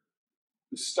here.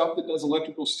 The stuff that does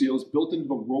electrical steel is built into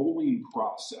the rolling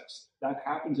process. That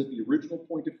happens at the original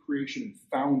point of creation in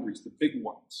foundries, the big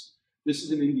ones. This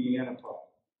is an Indiana problem.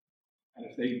 And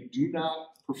if they do not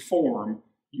perform,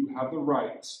 you have the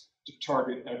rights to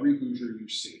target every Hoosier you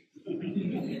see.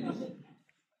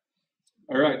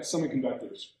 All right,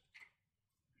 semiconductors.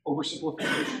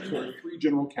 Oversimplification, there are three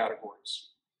general categories.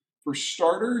 For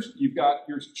starters, you've got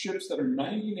your chips that are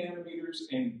 90 nanometers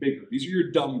and bigger. These are your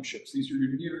dumb chips. These are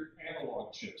your near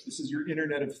analog chips. This is your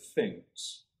Internet of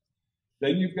Things.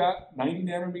 Then you've got 90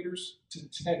 nanometers to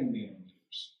 10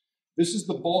 nanometers. This is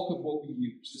the bulk of what we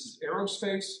use. This is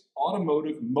aerospace,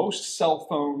 automotive, most cell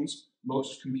phones,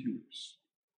 most computers.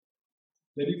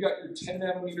 Then you've got your 10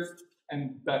 nanometer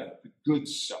and better, the good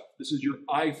stuff. This is your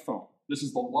iPhone. This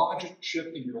is the logic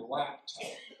chip in your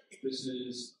laptop. This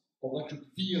is electric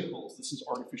vehicles. This is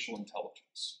artificial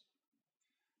intelligence.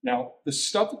 Now, the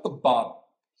stuff at the bottom,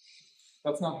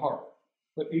 that's not hard,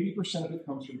 but 80% of it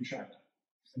comes from China.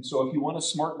 And so if you want a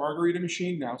smart margarita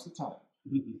machine, now's the time.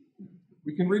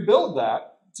 We can rebuild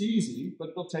that. It's easy, but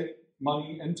it'll take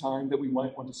money and time that we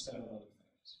might want to spend on other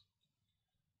things.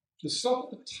 The stuff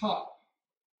at the top,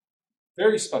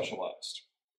 very specialized.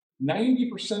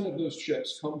 90% of those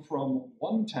chips come from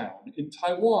one town in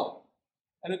Taiwan.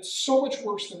 And it's so much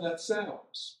worse than that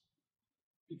sounds.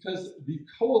 Because the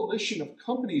coalition of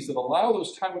companies that allow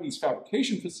those Taiwanese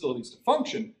fabrication facilities to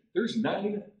function, there's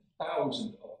 9,000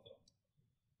 of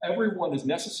them. Everyone is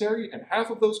necessary, and half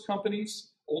of those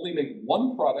companies only make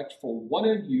one product for one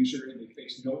end user, and they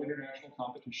face no international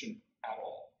competition at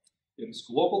all. It is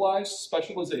globalized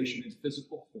specialization in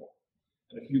physical form.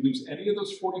 And if you lose any of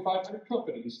those 4,500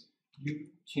 companies, you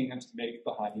can't make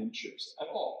the high-end chips at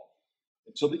all.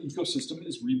 Until the ecosystem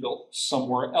is rebuilt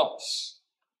somewhere else.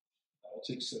 That'll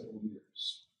take several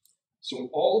years. So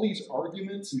all these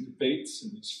arguments and debates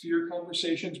and these fear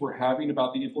conversations we're having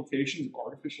about the implications of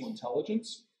artificial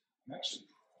intelligence, I'm actually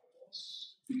proud of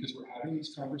us because we're having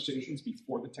these conversations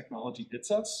before the technology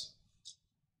hits us.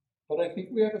 But I think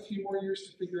we have a few more years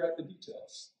to figure out the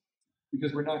details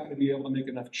because we're not going to be able to make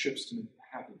enough chips to make it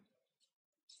happen.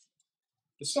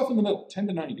 The stuff in the middle, 10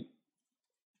 to 90,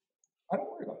 I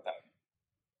don't worry about that.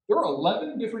 There are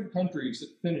 11 different countries that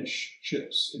finish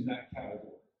chips in that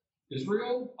category.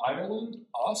 Israel, Ireland,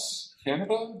 us,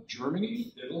 Canada,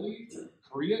 Germany, Italy,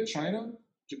 Korea, China,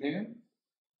 Japan.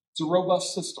 It's a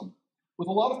robust system with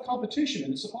a lot of competition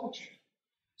in the supply chain.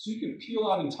 So you can peel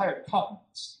out entire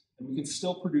continents and we can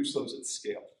still produce those at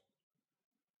scale.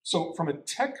 So from a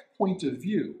tech point of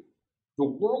view, the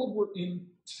world we're in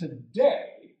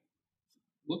today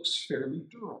looks fairly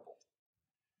durable.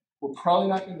 We're probably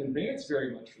not going to advance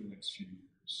very much for the next few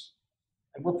years.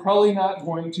 And we're probably not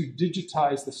going to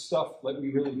digitize the stuff that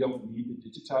we really don't need to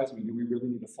digitize. We really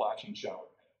need a flash and shower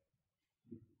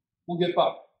head. We'll get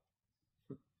by.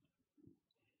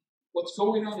 What's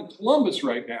going on in Columbus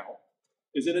right now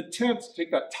is an attempt to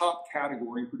take that top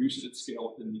category and produce it at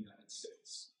scale within the United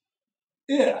States.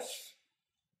 If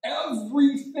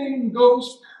everything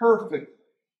goes perfectly,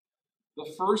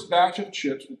 the first batch of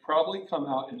chips will probably come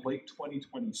out in late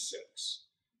 2026.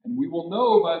 And we will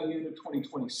know by the end of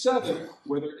 2027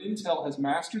 whether Intel has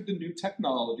mastered the new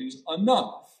technologies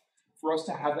enough for us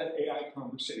to have that AI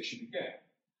conversation again.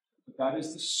 But that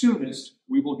is the soonest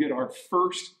we will get our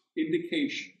first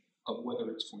indication of whether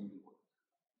it's going to work.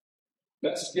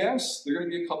 Best guess, they're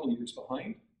going to be a couple years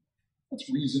behind. That's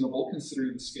reasonable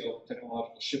considering the scale of the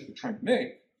technological shift we're trying to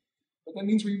make. But that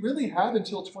means we really have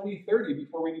until 2030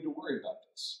 before we need to worry about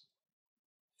this.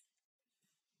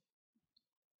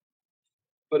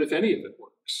 But if any of it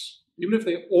works, even if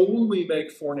they only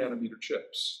make 4 nanometer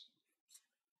chips,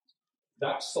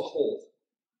 that's the whole.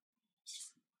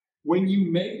 When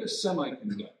you make a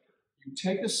semiconductor, you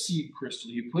take a seed crystal,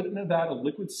 you put it in a vat of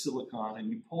liquid silicon, and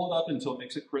you pull it up until it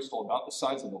makes a crystal about the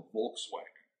size of a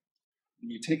Volkswagen. And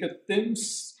you take a thin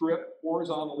strip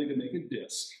horizontally to make a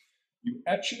disc, you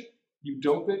etch it, you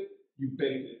dope it, you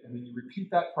bake it, and then you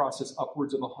repeat that process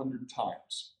upwards of 100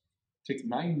 times. It takes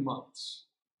 9 months.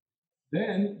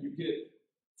 Then you get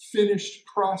finished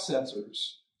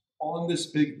processors on this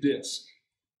big disk.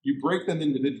 You break them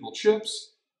into individual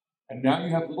chips, and now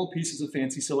you have little pieces of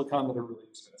fancy silicon that are really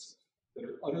expensive, that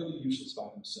are utterly useless by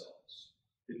themselves.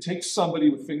 It takes somebody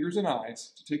with fingers and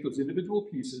eyes to take those individual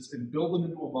pieces and build them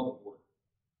into a motherboard,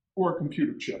 or a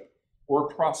computer chip, or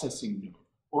a processing node,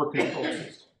 or a control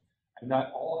system. And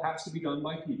that all has to be done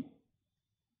by people.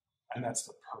 And that's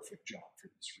the perfect job for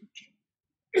this region.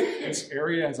 This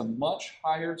area has a much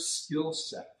higher skill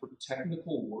set for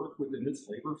technical work within its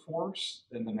labor force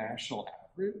than the national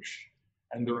average.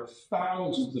 And there are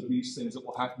thousands of these things that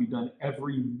will have to be done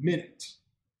every minute,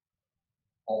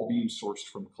 all being sourced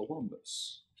from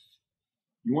Columbus.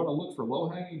 You want to look for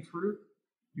low-hanging fruit?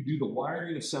 You do the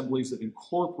wiring assemblies that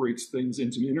incorporates things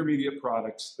into intermediate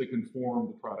products that can form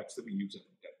the products that we use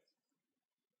every day.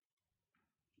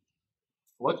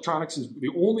 Electronics is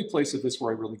the only place of this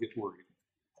where I really get worried.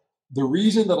 The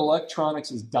reason that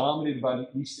electronics is dominated by the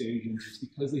East Asians is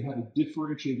because they have a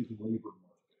differentiated labor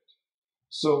market.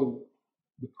 So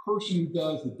the person who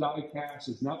does the die cast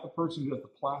is not the person who does the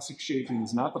plastic shaping,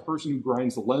 is not the person who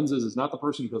grinds the lenses, is not the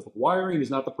person who does the wiring, is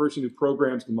not the person who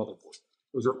programs the motherboard.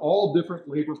 Those are all different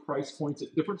labor price points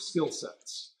at different skill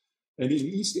sets. And in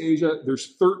East Asia,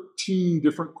 there's 13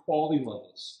 different quality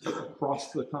levels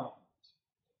across the continent.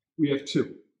 We have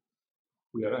 2.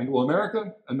 We have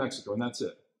Anglo-America and Mexico, and that's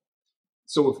it.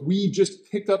 So if we just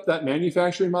picked up that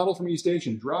manufacturing model from East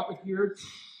Asia and drop it here,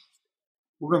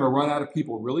 we're going to run out of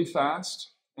people really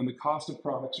fast, and the cost of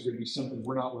products are going to be something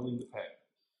we're not willing to pay.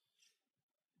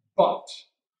 But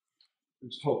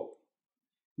there's hope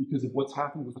because of what's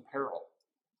happened with apparel.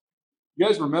 You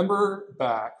guys remember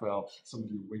back, well, some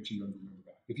of you are way too young to remember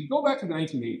back. If you go back to the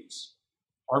 1980s,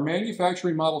 our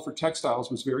manufacturing model for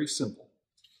textiles was very simple.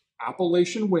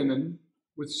 Appalachian women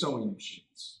with sewing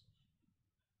machines.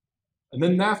 And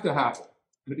then NAFTA happened,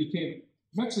 and it became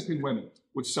Mexican women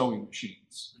with sewing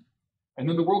machines. And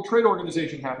then the World Trade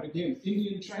Organization happened, it became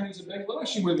Indian, Chinese, and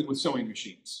Bangladeshi women with sewing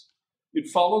machines. It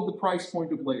followed the price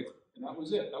point of labor, and that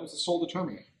was it. That was the sole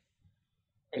determinant.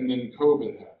 And then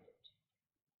COVID happened.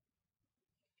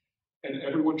 And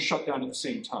everyone shut down at the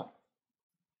same time.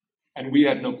 And we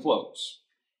had no clothes.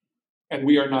 And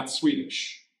we are not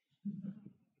Swedish.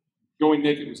 Going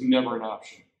naked was never an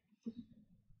option.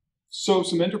 So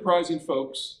some enterprising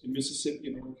folks in Mississippi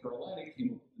and North Carolina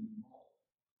came up with a new model.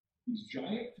 These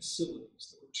giant facilities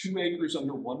that were 2 acres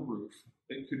under one roof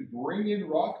that could bring in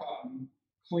raw cotton,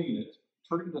 clean it,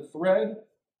 turn it into thread,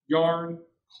 yarn,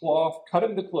 cloth, cut it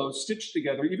into clothes, stitch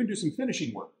together, even do some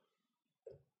finishing work.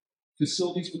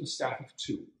 Facilities with a staff of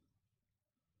 2.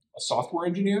 A software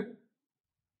engineer,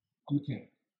 a mechanic.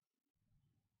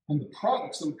 And the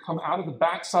products that would come out of the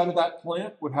backside of that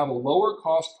plant would have a lower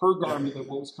cost per garment than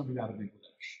what was coming out of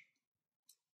Bangladesh.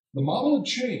 The model had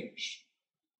changed,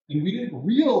 and we didn't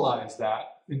realize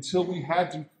that until we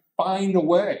had to find a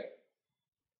way.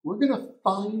 We're going to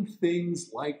find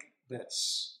things like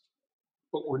this,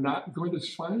 but we're not going to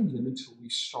find them until we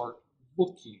start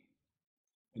looking.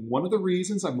 And one of the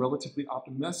reasons I'm relatively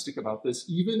optimistic about this,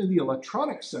 even in the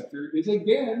electronics sector, is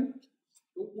again,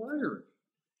 the wiring.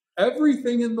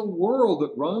 Everything in the world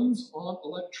that runs on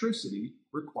electricity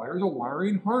requires a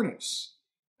wiring harness.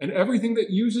 And everything that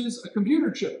uses a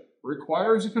computer chip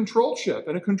requires a control chip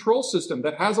and a control system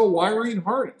that has a wiring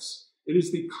harness. It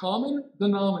is the common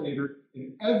denominator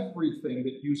in everything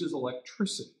that uses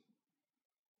electricity.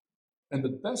 And the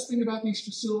best thing about these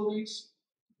facilities,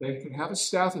 they can have a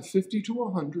staff of 50 to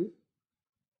 100,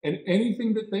 and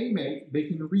anything that they make, they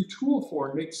can retool for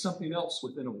and make something else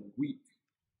within a week.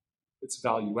 It's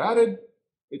value added,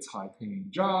 it's high paying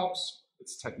jobs,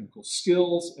 it's technical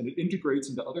skills, and it integrates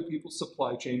into other people's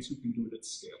supply chains who can do it at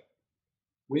scale.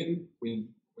 Win, win,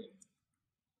 win.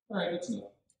 All right, that's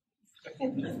enough.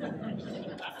 Thank you.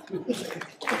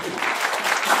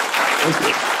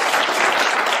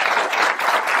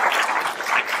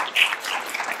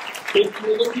 If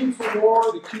you're looking for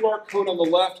more, the QR code on the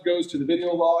left goes to the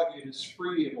video log. It is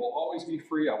free. It will always be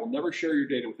free. I will never share your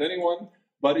data with anyone.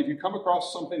 But if you come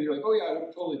across something you're like, oh yeah, I would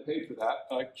have totally paid for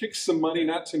that, kick some money,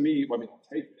 not to me. Well, I mean, I'll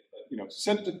take it. But,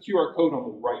 send it to the QR code on the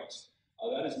right.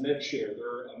 That is MedShare.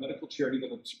 They're a medical charity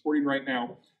that I'm supporting right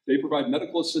now. They provide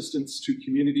medical assistance to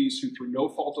communities who, through no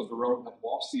fault of their own, have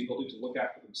lost the ability to look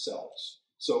after themselves.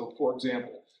 So, for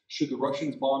example, should the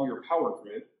Russians bomb your power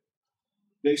grid,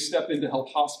 they step in to help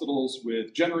hospitals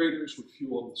with generators, with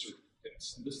fuel, and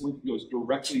certificates. And this link goes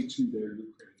directly to their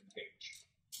Ukrainian page.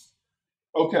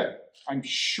 Okay, I'm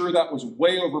sure that was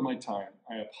way over my time.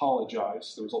 I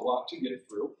apologize. There was a lot to get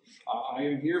through. I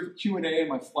am here for Q&A, and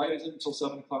my flight isn't until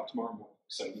 7 o'clock tomorrow morning.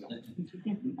 So,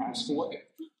 ask away.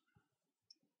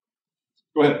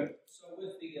 Go ahead. So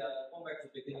with the, going back to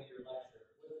the beginning of your lecture,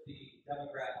 with the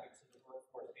demographics of the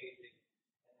workforce aging,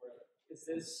 and is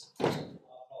this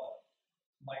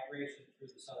migration through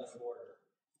the southern border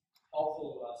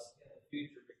helpful to us in the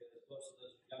future, because most of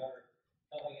those younger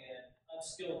coming in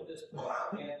unskilled at this point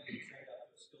can't be trained up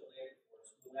to a skilled labor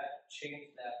force? Will that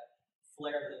change that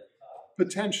flare that we talked?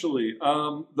 Potentially.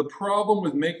 The problem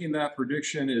with making that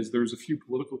prediction is there's a few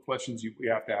political questions we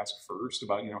have to ask first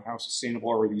about, how sustainable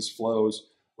are these flows,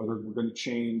 whether we're going to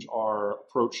change our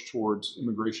approach towards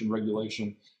immigration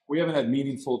regulation. We haven't had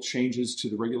meaningful changes to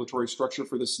the regulatory structure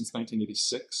for this since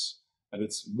 1986, and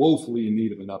it's woefully in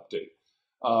need of an update.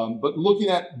 But looking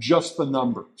at just the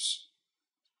numbers,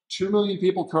 2 million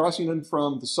people crossing in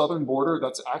from the southern border,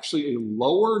 that's actually a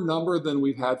lower number than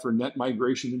we've had for net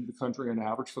migration into the country on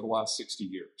average for the last 60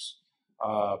 years.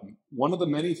 One of the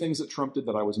many things that Trump did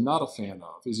that I was not a fan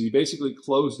of is he basically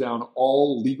closed down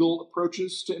all legal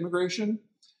approaches to immigration.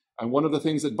 And one of the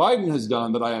things that Biden has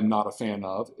done that I am not a fan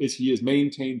of is he has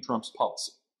maintained Trump's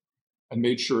policy and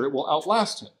made sure it will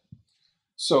outlast him.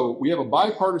 So we have a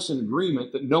bipartisan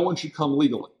agreement that no one should come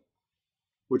legally,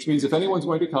 which means if anyone's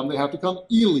going to come, they have to come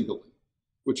illegally,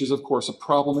 which is, of course, a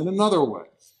problem in another way.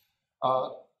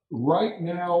 Right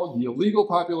now, the illegal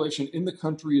population in the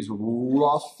country is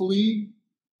roughly,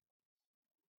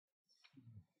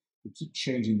 we keep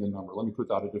changing the number. Let me put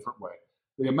that a different way.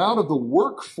 The amount of the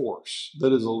workforce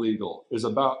that is illegal is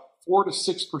about 4 to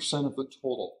 6% of the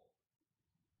total.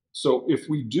 So if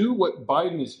we do what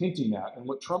Biden is hinting at and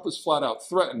what Trump has flat out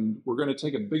threatened, we're going to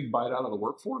take a big bite out of the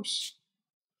workforce.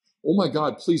 Oh my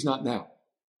God, please not now.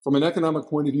 From an economic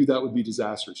point of view, that would be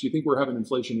disastrous. You think we're having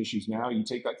inflation issues now? You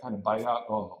take that kind of bite out,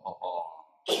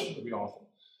 that would be awful.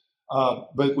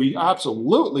 But we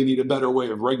absolutely need a better way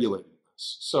of regulating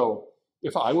this. So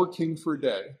if I were king for a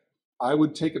day, I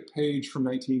would take a page from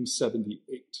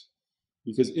 1978.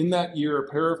 Because in that year, a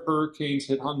pair of hurricanes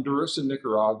hit Honduras and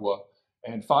Nicaragua,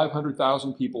 and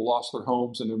 500,000 people lost their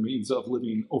homes and their means of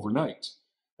living overnight.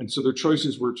 And so their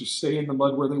choices were to stay in the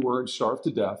mud where they were and starve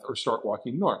to death, or start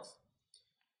walking north.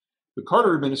 The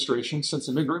Carter administration sent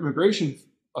some immigration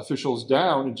officials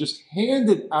down and just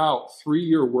handed out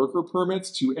 3-year worker permits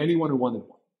to anyone who wanted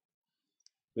one.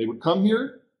 They would come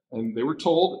here, and they were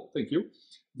told, thank you,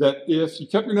 that if you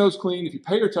kept your nose clean, if you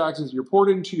pay your taxes, you report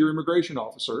into your immigration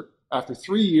officer, after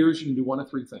 3 years, you can do one of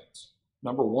three things.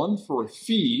 Number one, for a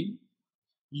fee,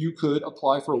 you could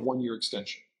apply for a 1-year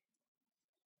extension.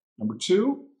 Number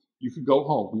two, you could go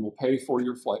home. We will pay for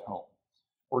your flight home.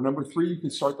 Or number three, you can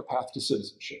start the path to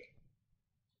citizenship.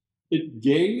 It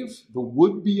gave the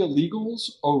would-be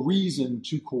illegals a reason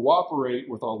to cooperate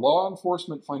with our law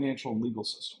enforcement, financial, and legal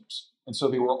systems. And so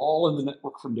they were all in the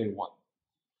network from day one.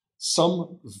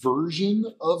 Some version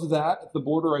of that at the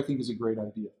border, I think, is a great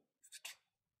idea.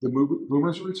 The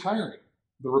boomers are retiring.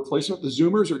 The replacement, the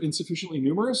Zoomers, are insufficiently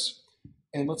numerous.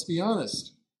 And let's be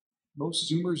honest,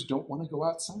 most Zoomers don't want to go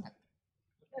outside.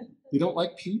 They don't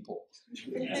like people.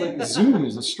 It's like Zoom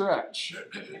is a stretch.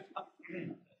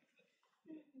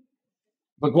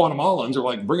 But Guatemalans are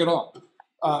like, bring it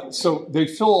on. So they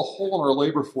fill a hole in our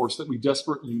labor force that we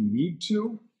desperately need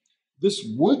to. This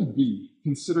would be,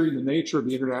 considering the nature of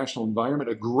the international environment,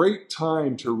 a great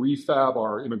time to refab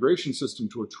our immigration system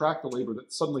to attract the labor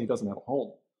that suddenly doesn't have a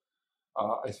home.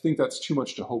 I think that's too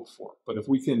much to hope for. But if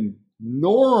we can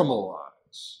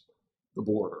normalize the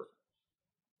border,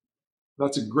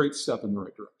 that's a great step in the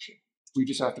right direction. We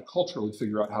just have to culturally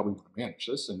figure out how we want to manage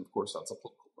this. And of course, that's a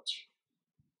political question.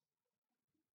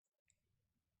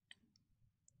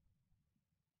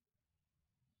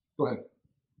 Go ahead.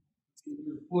 In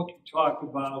your book, you talk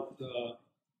about the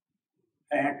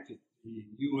pact that the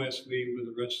U.S. made with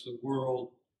the rest of the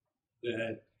world,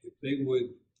 that if they would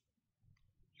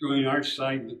join our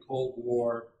side in the Cold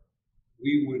War,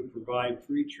 we would provide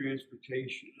free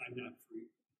transportation, not free,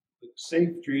 but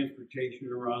safe transportation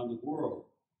around the world.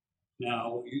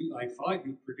 Now, I thought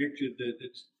you predicted that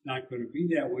it's not going to be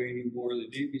that way anymore. The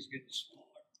Navy's getting smaller.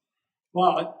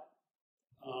 But,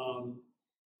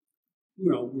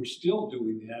 we're still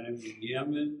doing that. I mean,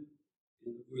 Yemen,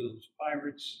 with those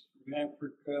pirates from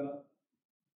Africa,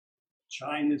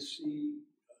 China Sea,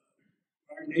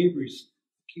 our neighbors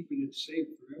keeping it safe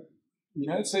for everyone. The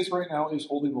United States right now is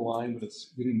holding the line, but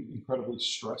it's getting incredibly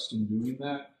stressed in doing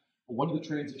that. But one of the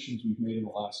transitions we've made in the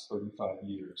last 35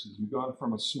 years is we've gone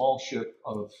from a small ship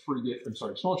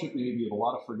Navy of a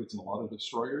lot of frigates and a lot of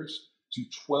destroyers to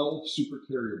 12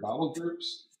 supercarrier battle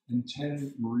groups and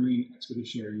 10 Marine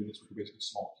expeditionary units, which are basically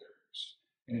small carriers.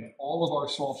 And all of our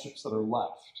small ships that are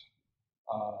left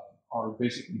are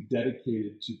basically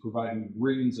dedicated to providing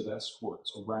rings of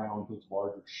escorts around those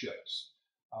larger ships.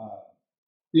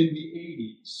 In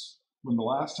the 80s, when the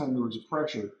last time there was a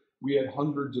pressure, we had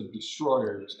hundreds of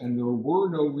destroyers, and there were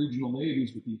no regional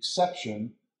navies with the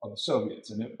exception of the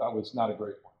Soviets, and that was not a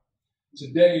great one.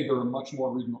 Today, there are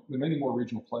many more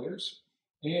regional players,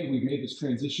 and we've made this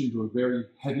transition to a very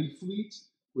heavy fleet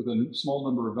with a small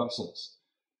number of vessels.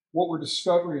 What we're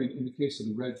discovering in the case of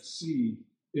the Red Sea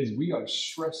is we are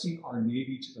stressing our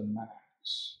Navy to the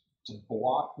max to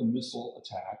block the missile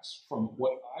attacks from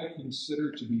what I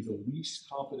consider to be the least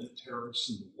competent terrorists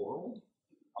in the world,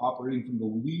 operating from the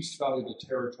least valuable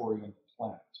territory on the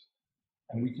planet.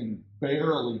 And we can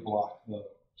barely block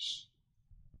those.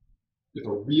 If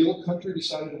a real country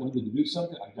decided it wanted to do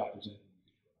something, I doubt there's anything we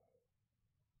can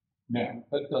do about it.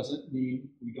 Now, that doesn't mean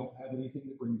we don't have anything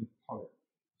to bring to the party.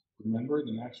 Remember,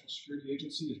 the National Security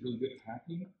Agency is really good at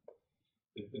hacking.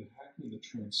 They've been hacking the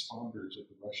transponders of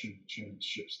the Russian and Chinese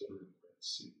ships that are in the Red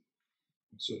Sea.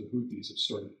 And so the Houthis have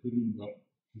started hitting them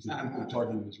because they think they're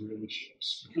targeting Israeli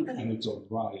ships. And it's a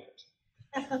riot.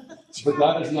 But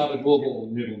that is not a global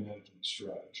naval management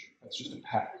strategy. That's just a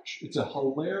patch. It's a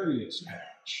hilarious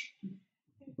patch,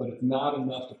 but it's not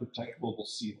enough to protect global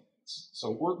sea lanes. So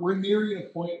we're nearing a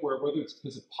point where, whether it's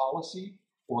because of policy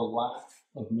or lack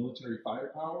of military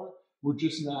firepower, we're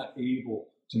just not able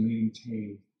to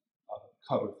maintain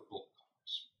cover for global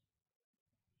commerce.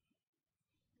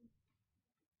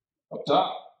 Up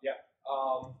top. Yeah.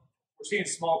 We're seeing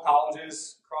small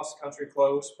colleges across the country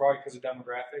close, probably because of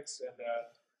demographics, and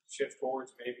shift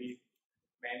towards maybe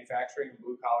manufacturing and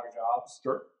blue-collar jobs.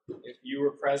 Sure. If you were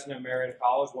president of Marietta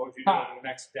College, what would you do over the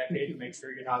next decade to make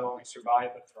sure you not only survive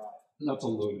but thrive? That's a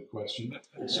loaded question.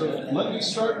 So let me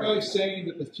start by saying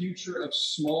that the future of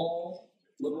small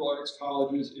liberal arts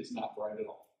colleges is not bright at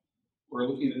all. We're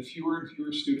looking at fewer and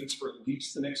fewer students for at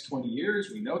least the next 20 years.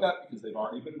 We know that because they've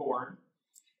already been born.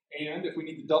 And if we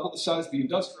need to double the size of the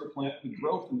industrial plant, the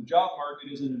growth in the job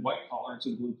market isn't in white collar, it's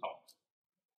in blue collar.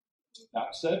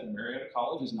 That said, Marietta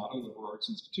College is not a liberal arts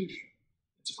institution.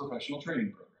 It's a professional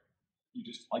training program. You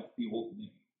just like the old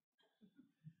name.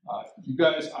 You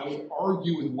guys, I would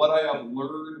argue with what I have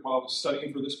learned while I was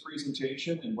studying for this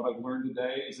presentation, and what I've learned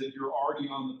today is that you're already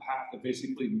on the path of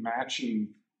basically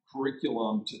matching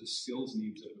curriculum to the skills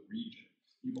needs of the region.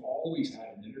 You've always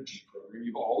had an energy program.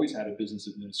 You've always had a business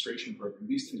administration program.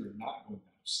 These things are not going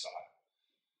out of style.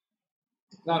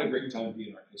 Not a great time to be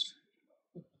in art history.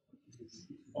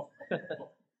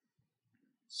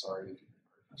 Sorry.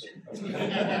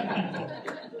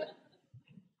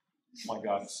 Oh my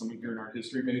God, is someone here an art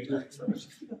history major?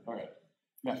 All right,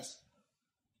 next.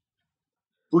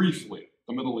 Briefly,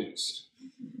 the Middle East.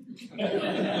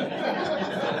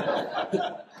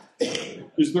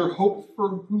 Is there hope for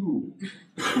who?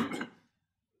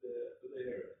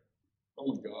 Oh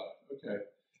my God, okay.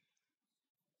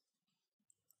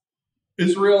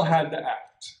 Israel had to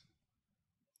act.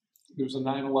 There was a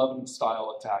 9/11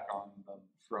 style attack on them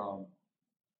from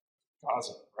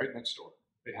Gaza, right next door.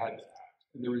 They had to act.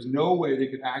 And there was no way they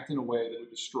could act in a way that would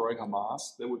destroy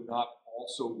Hamas that would not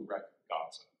also wreck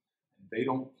Gaza. And they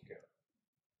don't care.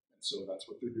 And so that's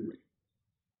what they're doing.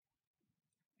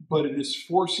 But it is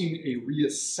forcing a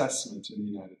reassessment in the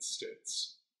United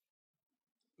States.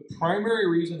 The primary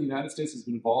reason the United States has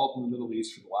been involved in the Middle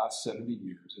East for the last 70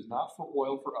 years is not for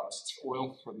oil for us, it's for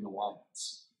oil for the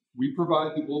alliance. We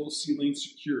provide the global sea lane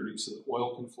security so that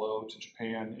oil can flow to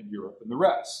Japan and Europe and the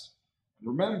rest. And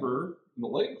remember, in the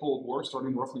late Cold War,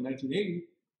 starting roughly 1980,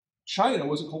 China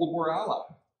was a Cold War ally.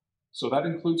 So that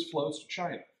includes flows to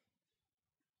China.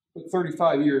 But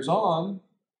 35 years on,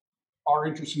 our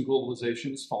interest in globalization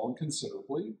has fallen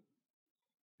considerably.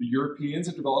 The Europeans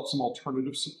have developed some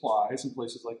alternative supplies in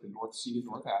places like the North Sea and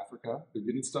North Africa. They're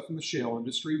getting stuff in the shale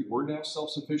industry. We're now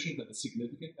self-sufficient and a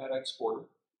significant net exporter.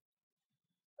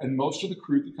 And most of the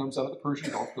crude that comes out of the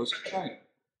Persian Gulf goes to China.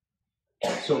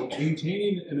 So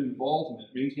maintaining an involvement,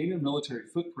 maintaining a military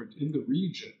footprint in the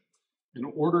region in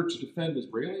order to defend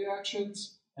Israeli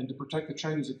actions and to protect the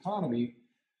Chinese economy,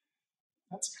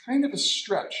 that's kind of a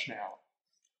stretch now.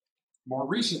 More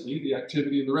recently, the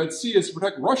activity in the Red Sea is to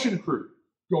protect Russian crude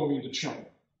going into China.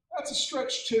 That's a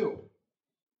stretch too.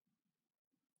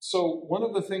 So one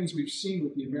of the things we've seen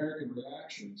with the American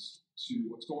reactions to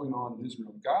what's going on in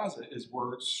Israel and Gaza is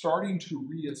we're starting to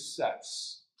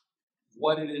reassess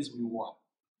what it is we want,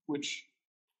 which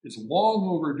is long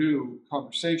overdue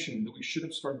conversation that we should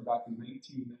have started back in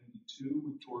 1992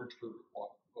 with George Herbert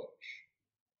Walker Bush.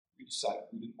 We decided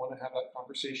we didn't want to have that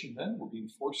conversation then. We're being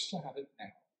forced to have it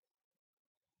now.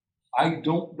 I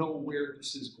don't know where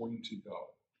this is going to go.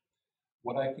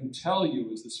 What I can tell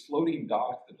you is this floating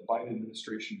dock that the Biden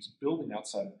administration is building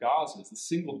outside of Gaza is the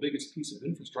single biggest piece of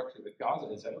infrastructure that Gaza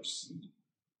has ever seen.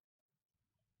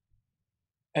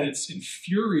 And it's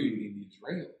infuriating the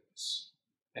Israelis. Israelis.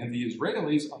 And the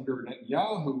Israelis under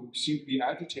Netanyahu seem to be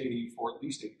agitating for at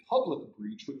least a public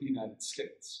breach with the United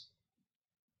States.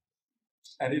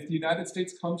 And if the United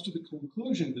States comes to the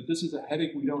conclusion that this is a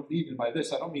headache we don't need, and by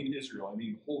this I don't mean Israel, I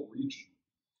mean the whole region,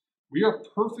 we are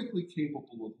perfectly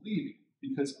capable of leaving,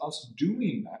 because us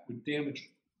doing that would damage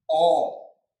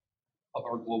all of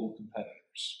our global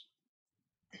competitors.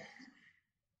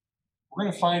 We're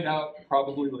going to find out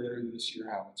probably later this year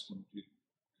how it's going to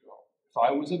go. If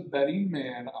I was a betting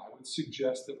man, I would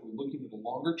suggest that we're looking at a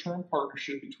longer-term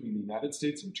partnership between the United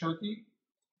States and Turkey,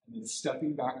 and then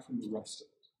stepping back from the rest of it.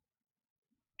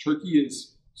 Turkey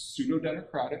is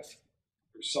pseudo-democratic.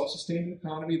 They're a self-sustaining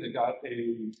economy. They got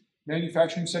a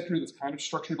manufacturing sector that's kind of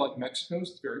structured like Mexico's.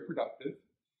 It's very productive.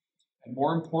 And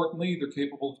more importantly, they're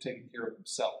capable of taking care of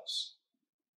themselves.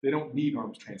 They don't need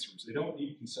arms transfers. They don't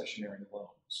need concessionary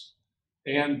loans.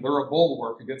 And they're a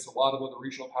bulwark against a lot of other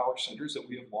regional power centers that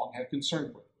we have long had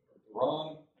concern with.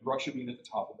 Iran and Russia being at the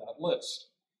top of that list.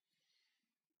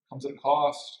 Comes at a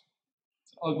cost.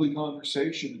 It's an ugly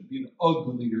conversation. It'd be an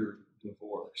uglier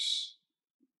divorce.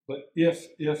 But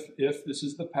if this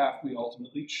is the path we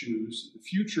ultimately choose, the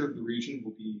future of the region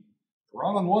will be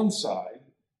Iran on one side,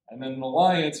 and then an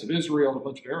alliance of Israel and a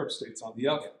bunch of Arab states on the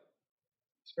other.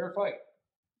 It's a fair fight.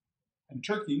 And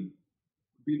Turkey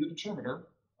would be the determiner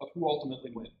of who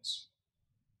ultimately wins.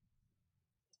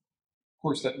 Of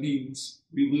course, that means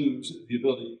we lose the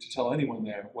ability to tell anyone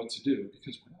there what to do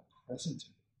because we're not present.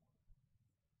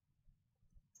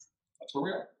 That's where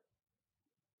we are.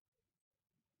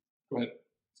 Go ahead.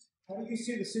 How do you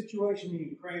see the situation in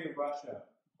Ukraine and Russia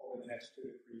over the next 2 to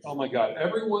 3 years? Oh my God.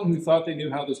 Everyone who thought they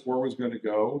knew how this war was going to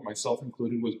go, myself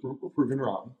included, was proven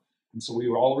wrong. And so we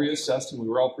were all reassessed and we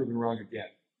were all proven wrong again.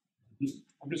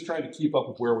 I'm just trying to keep up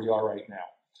with where we are right now.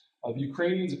 The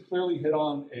Ukrainians have clearly hit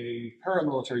on a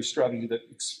paramilitary strategy that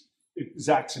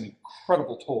exacts an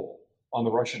incredible toll on the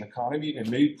Russian economy and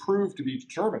may prove to be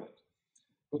determinant.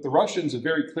 But the Russians have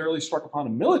very clearly struck upon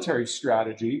a military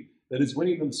strategy that is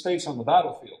winning them space on the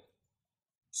battlefield.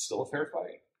 It's still a fair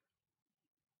fight.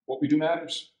 What we do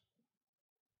matters.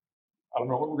 I don't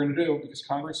know what we're going to do because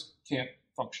Congress can't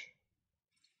function.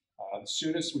 The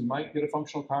soonest we might get a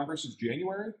functional Congress is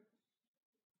January,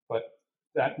 but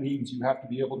that means you have to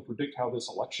be able to predict how this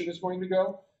election is going to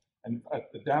go. And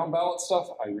the down ballot stuff,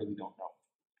 I really don't know.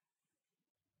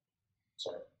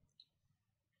 Sorry.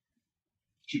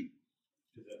 Shoot.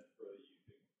 Does that further you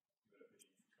think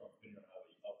Trump opinion on how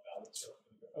the up ballot stuff is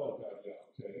going to go? Oh, God, yeah,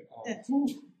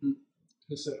 okay.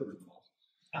 Just separate them off.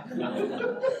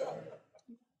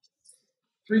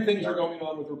 3 things are going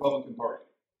on with the Republican Party.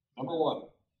 Number 1,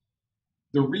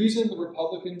 the reason the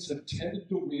Republicans have tended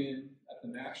to win at the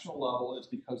national level is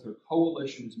because their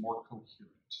coalition is more coherent.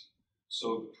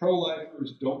 So the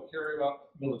pro-lifers don't care about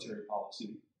military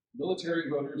policy. Military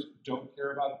voters don't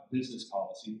care about business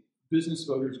policy. Business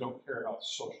voters don't care about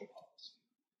social policy.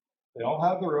 They all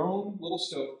have their own little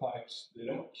stovepipes. They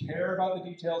don't care about the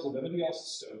details of anybody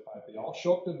else's stovepipe. They all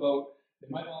show up to vote. They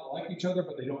might not like each other,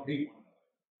 but they don't hate one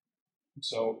another.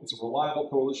 So it's a reliable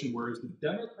coalition, whereas the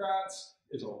Democrats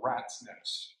is a rat's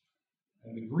nest.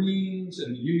 And the Greens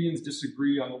and the unions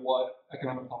disagree on what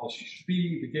economic policy should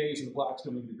be. The gays and the blacks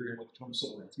don't even agree on what the term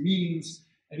civil rights means.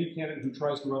 Any candidate who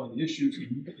tries to run on the issues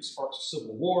immediately sparks a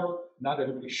civil war. Not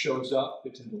everybody shows up. They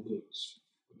tend to lose.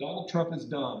 What Donald Trump has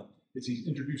done is he's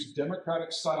introduced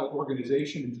Democratic-style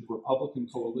organization into the Republican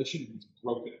coalition, and he's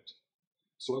broken it.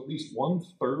 So at least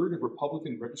 1/3 of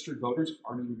Republican registered voters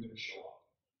aren't even going to show up.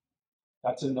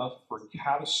 That's enough for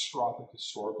catastrophic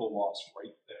historical loss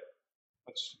right there.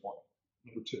 That's just one.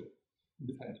 Number 2,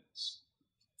 independence.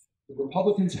 The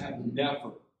Republicans have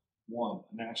never won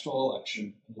a national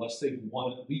election unless they've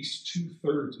won at least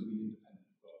 2/3 of the independent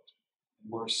vote.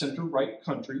 And we're a center-right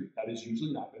country. That has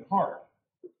usually not been hard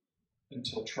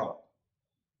until Trump.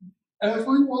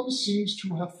 Everyone seems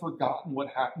to have forgotten what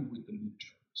happened with the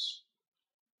midterms.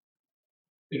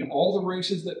 In all the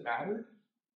races that mattered,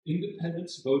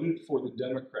 independents voted for the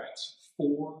Democrats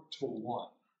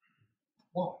 4-1.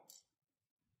 Why?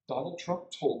 Donald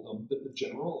Trump told them that the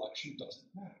general election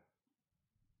doesn't matter.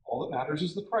 All that matters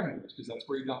is the primaries, because that's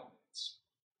where he dominates.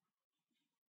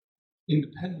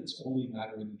 Independents only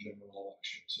matter in the general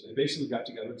election. So they basically got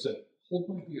together and said, hold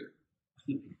my beer.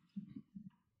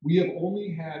 We have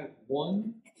only had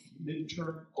one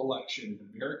midterm election in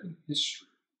American history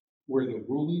where the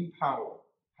ruling power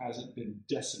hasn't been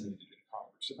decimated in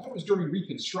Congress. And that was during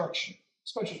Reconstruction,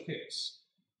 special case.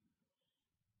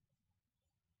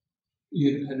 The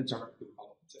independents aren't the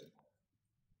Republicans anymore.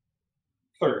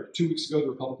 3rd, 2 weeks ago, the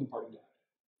Republican Party died.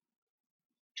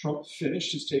 Trump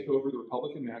finished his takeover of the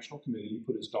Republican National Committee. He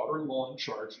put his daughter-in-law in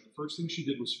charge, and the first thing she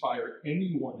did was fire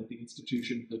anyone at the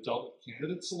institution that dealt with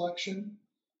candidate selection,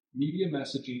 media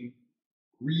messaging,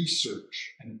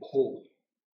 research, and polling.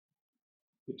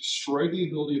 It destroyed the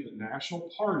ability of the national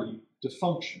party to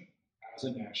function as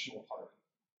a national party.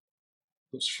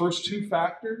 Those first two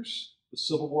factors, the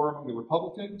civil war among the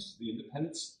Republicans, the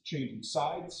independents changing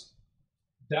sides,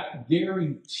 that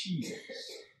guarantees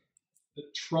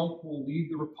that Trump will lead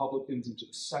the Republicans into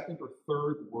the second or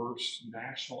third worst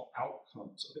national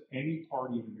outcomes of any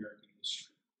party in American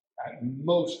history. At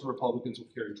most, the Republicans will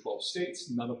carry 12 states,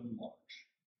 none of them large.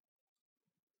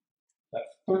 That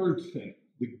third thing,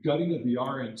 the gutting of the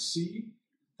RNC,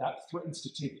 that threatens to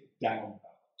take it down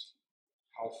ballot.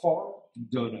 How far?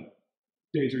 Don't know.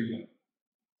 Days are young.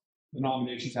 The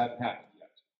nominations haven't happened yet.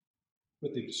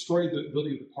 But they've destroyed the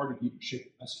ability of the party to even shape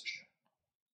the message now.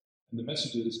 And the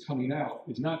message that is coming out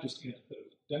is not just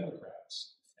antithetical to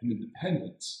Democrats and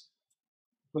independents,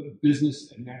 but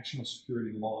business and national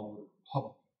security and law and order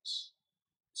Republicans.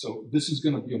 So this is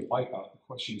going to be a wipeout. The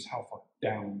question is, how far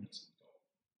down does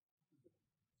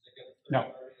it go?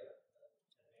 Now,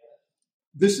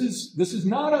 this is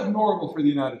not abnormal for the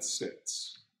United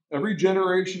States. Every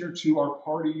generation or two, our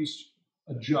parties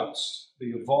adjust. They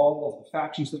evolve. The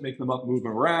factions that make them up move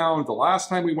around. The last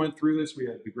time we went through this, we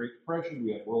had the Great Depression,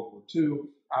 we had World War II.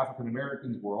 African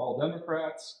Americans were all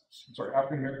Democrats.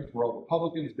 African Americans were all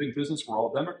Republicans. Big business were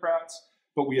all Democrats.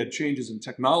 But we had changes in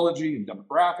technology and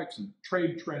demographics and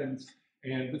trade trends.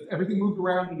 And everything moved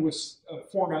around into a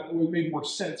format that made more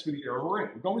sense for the era we're in.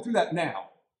 We're going through that now.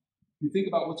 If you think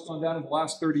about what's gone down in the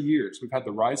last 30 years, we've had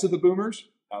the rise of the boomers,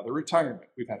 now their retirement.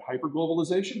 We've had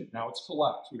hyperglobalization, now it's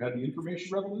collapsed. We've had the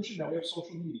information revolution, now we have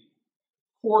social media.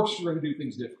 Of course, we're going to do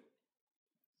things different.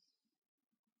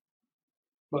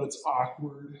 But it's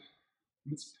awkward,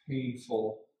 and it's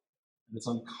painful, and it's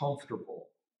uncomfortable.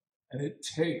 And it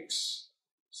takes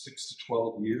 6 to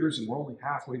 12 years, and we're only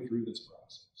halfway through this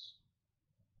process.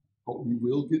 But we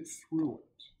will get through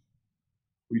it.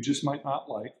 We just might not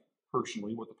like,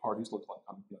 personally, what the parties look like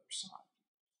on the other side.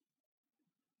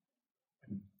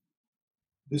 And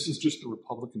this is just the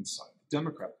Republican side. The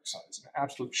Democratic side is an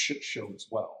absolute shit show as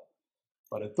well.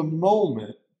 But at the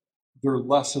moment, they're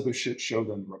less of a shit show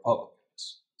than the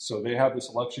Republicans. So they have this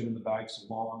election in the bag so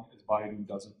long as Biden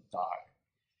doesn't die.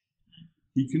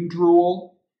 He can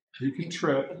drool, he can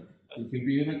trip, he can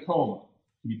be in a coma.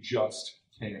 He just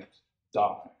can't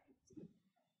die.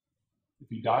 If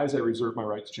he dies, I reserve my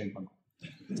right to change my mind.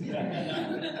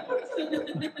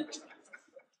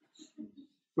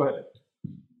 Go ahead.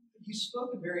 You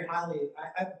spoke very highly,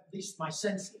 at least my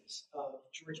sense is, of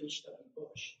George H.W.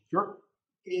 Bush. Sure.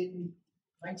 In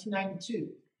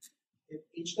 1992, if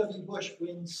H.W. Bush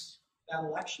wins that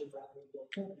election rather than Bill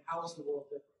Clinton, how is the world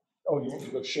different? Oh, you want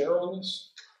to go share on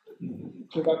this?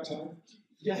 Turn back time?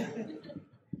 Yeah.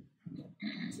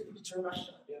 Turn back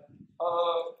time, yeah.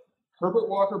 Herbert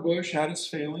Walker Bush had his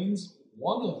failings.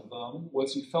 One of them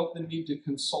was he felt the need to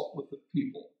consult with the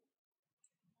people.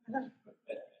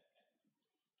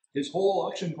 His whole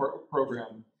election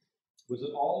program was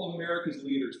that all of America's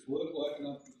leaders, political,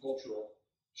 economic, and cultural,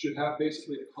 should have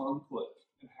basically a conflict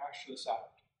and hash this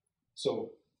out.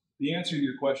 So the answer to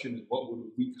your question is, what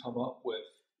would we come up with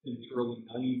in the early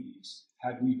 90s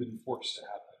had we been forced to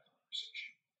have that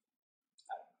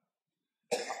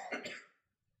conversation?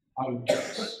 I would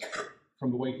guess,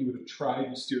 from the way he would have tried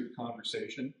to steer the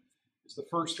conversation, is the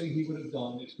first thing he would have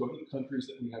done is go to the countries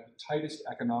that we have the tightest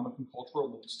economic and cultural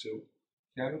links to: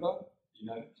 Canada, the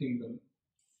United Kingdom,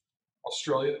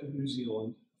 Australia, and New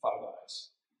Zealand, Five Eyes,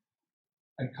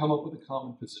 and come up with a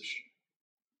common position.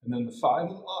 And then the five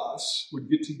of us would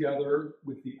get together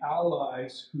with the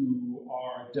allies who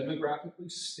are demographically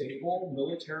stable,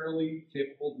 militarily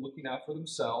capable of looking out for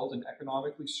themselves, and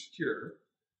economically secure: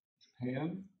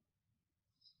 Japan,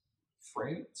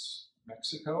 France,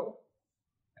 Mexico,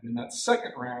 and in that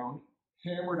second round,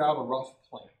 hammered out a rough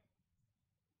plan.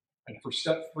 And for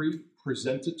step 3,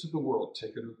 present it to the world,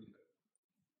 take it or leave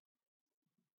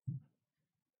it.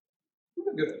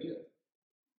 What a good idea.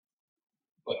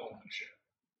 But I'm not sure.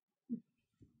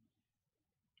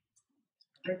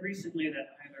 I read recently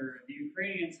that either the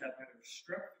Ukrainians have either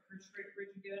struck the Kerch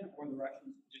Bridge again, or the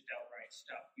Russians just outright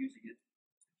stopped using it.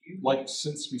 Like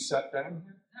since we sat down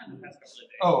here? Not in the past couple of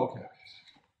days. Oh, okay.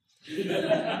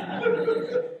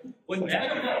 Wouldn't that?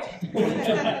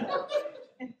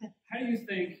 How do you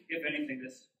think, if anything,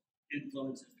 this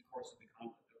influences the course of the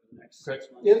conflict over the next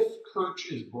 6 months? If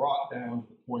Kerch is brought down to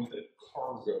the point that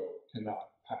cargo cannot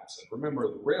pass it, remember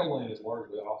the rail line is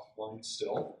largely offline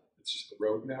still. It's just the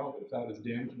road now, but if that is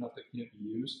damaged enough that it can't be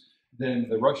used, then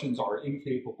the Russians are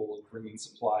incapable of bringing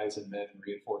supplies and men and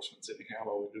reinforcements and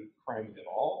ammo into Crimea at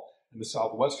all. And the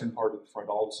southwestern part of the front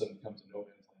all of a sudden becomes a no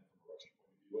man's land from the Russian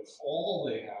point of view. And all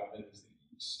they have then is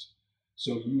the east.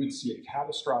 So you would see a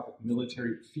catastrophic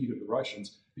military defeat of the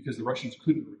Russians because the Russians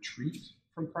couldn't retreat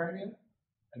from Crimea,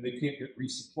 and they can't get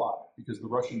resupply because the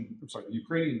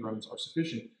Ukrainian drones are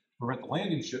sufficient to prevent the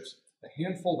landing ships, the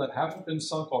handful that haven't been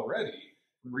sunk already,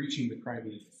 from reaching the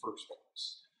Crimea in the first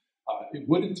place. It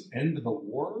wouldn't end the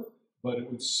war, but it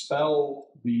would spell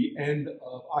the end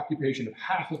of occupation of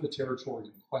half of the territory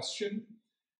in question,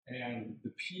 and the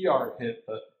PR hit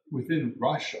within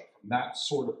Russia from that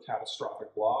sort of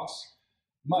catastrophic loss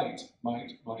might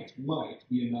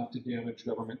be enough to damage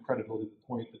government credibility to the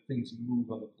point that things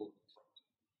move on the political front.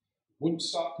 It wouldn't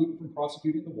stop Putin from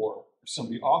prosecuting the war. There's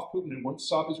somebody off Putin, and wouldn't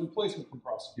stop his replacement from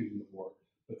prosecuting the war.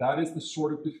 But that is the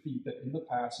sort of defeat that in the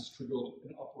past has triggered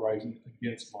an uprising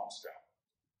against Moscow.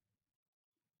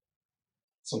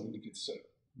 Something to consider.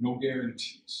 No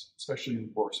guarantees, especially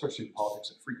in war, especially in politics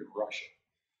of freaking Russia.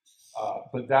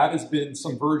 But that has been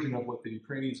some version of what the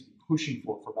Ukrainians have been pushing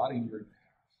for about a year and a half.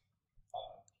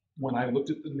 When I looked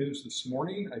at the news this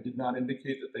morning, I did not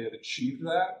indicate that they had achieved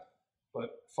that,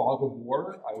 but fog of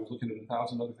war, I was looking at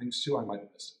 1,000 other things too, I might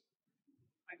have missed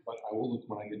it. But I will look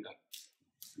when I get done.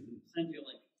 Send you a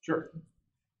link. Sure.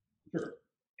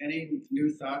 Any new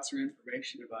thoughts or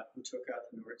information about who took out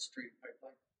the Nord Stream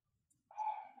pipeline?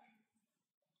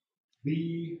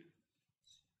 The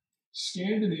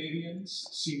Scandinavians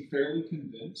seem fairly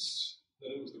convinced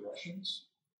that it was the Russians,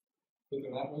 but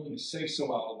they're not willing to say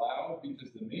so out loud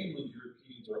because the mainland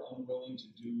Europeans are unwilling to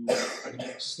do the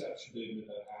next step should they admit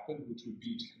that happened, which would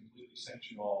be to completely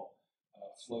sanction all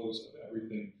flows of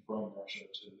everything from Russia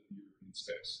to the European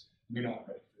space. They're not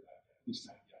ready for that yet, at least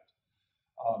not yet.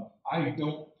 I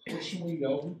don't personally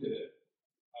know who did it.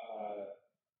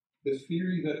 The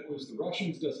theory that it was the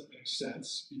Russians doesn't make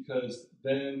sense because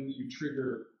then you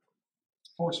trigger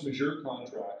force majeure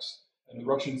contracts and the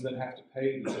Russians then have to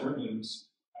pay the Germans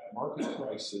at market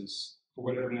prices for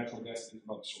whatever natural gas they from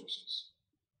other sources.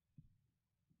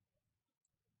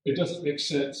 It doesn't make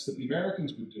sense that the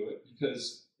Americans would do it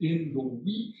because in the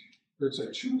week,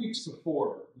 2 weeks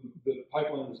before the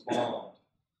pipeline was bombed,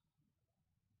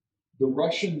 the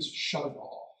Russians shut it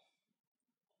off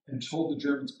and told the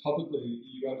Germans publicly,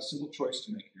 you have a simple choice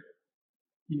to make here.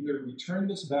 Either we turn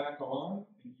this back on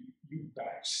and you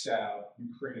backstab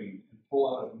Ukraine and pull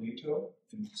out of NATO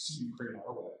and see Ukraine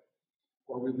our way,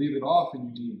 or we leave it off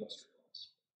and you deindustrialize.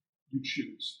 You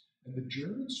choose. And the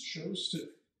Germans chose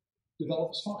to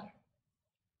develop fine.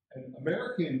 And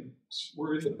Americans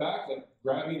were in the back, like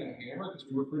grabbing a hammer, because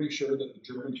we were pretty sure that the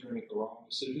Germans were going to make the wrong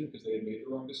decision because they had made the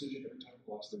wrong decision every time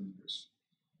for the last 30 years.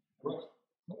 Right?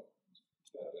 No.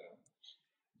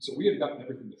 So we had gotten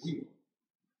everything that we wanted.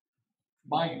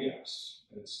 My guess,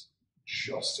 and it's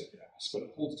just a guess, but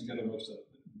it holds together most of the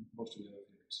other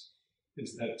theories,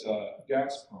 is that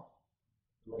Gazprom,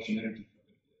 the Russian energy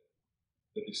company, did,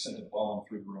 that they sent a bomb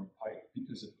through their own pipe,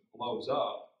 because if it blows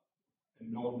up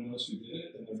and no one knows who did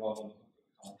it, then they're not on the hook for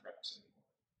the contracts anymore.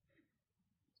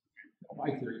 Now, my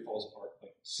theory falls apart in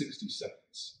like 60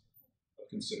 seconds of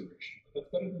consideration, but that's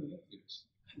better than the other theories.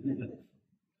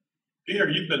 Peter,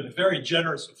 you've been very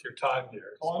generous with your time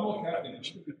here. Oh, I'm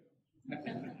okay.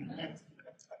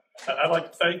 I'd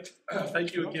like to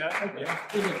thank you again. Yeah.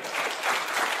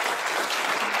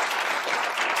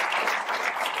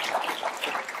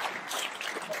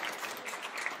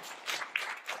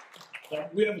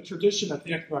 We have a tradition at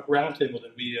the Economic Roundtable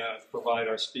that we provide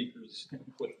our speakers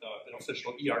with an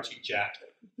official ERT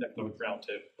jacket, Economic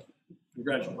Roundtable.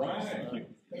 Congratulations. Right. Thank you.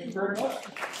 Thank you very much.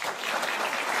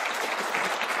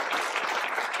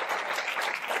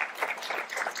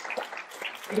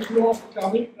 Thank you all for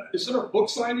coming. Is there a book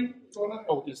signing going on?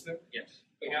 Oh, is there? Yes.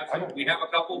 We have a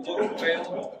couple books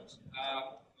available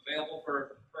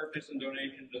for purchase and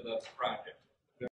donation to the project.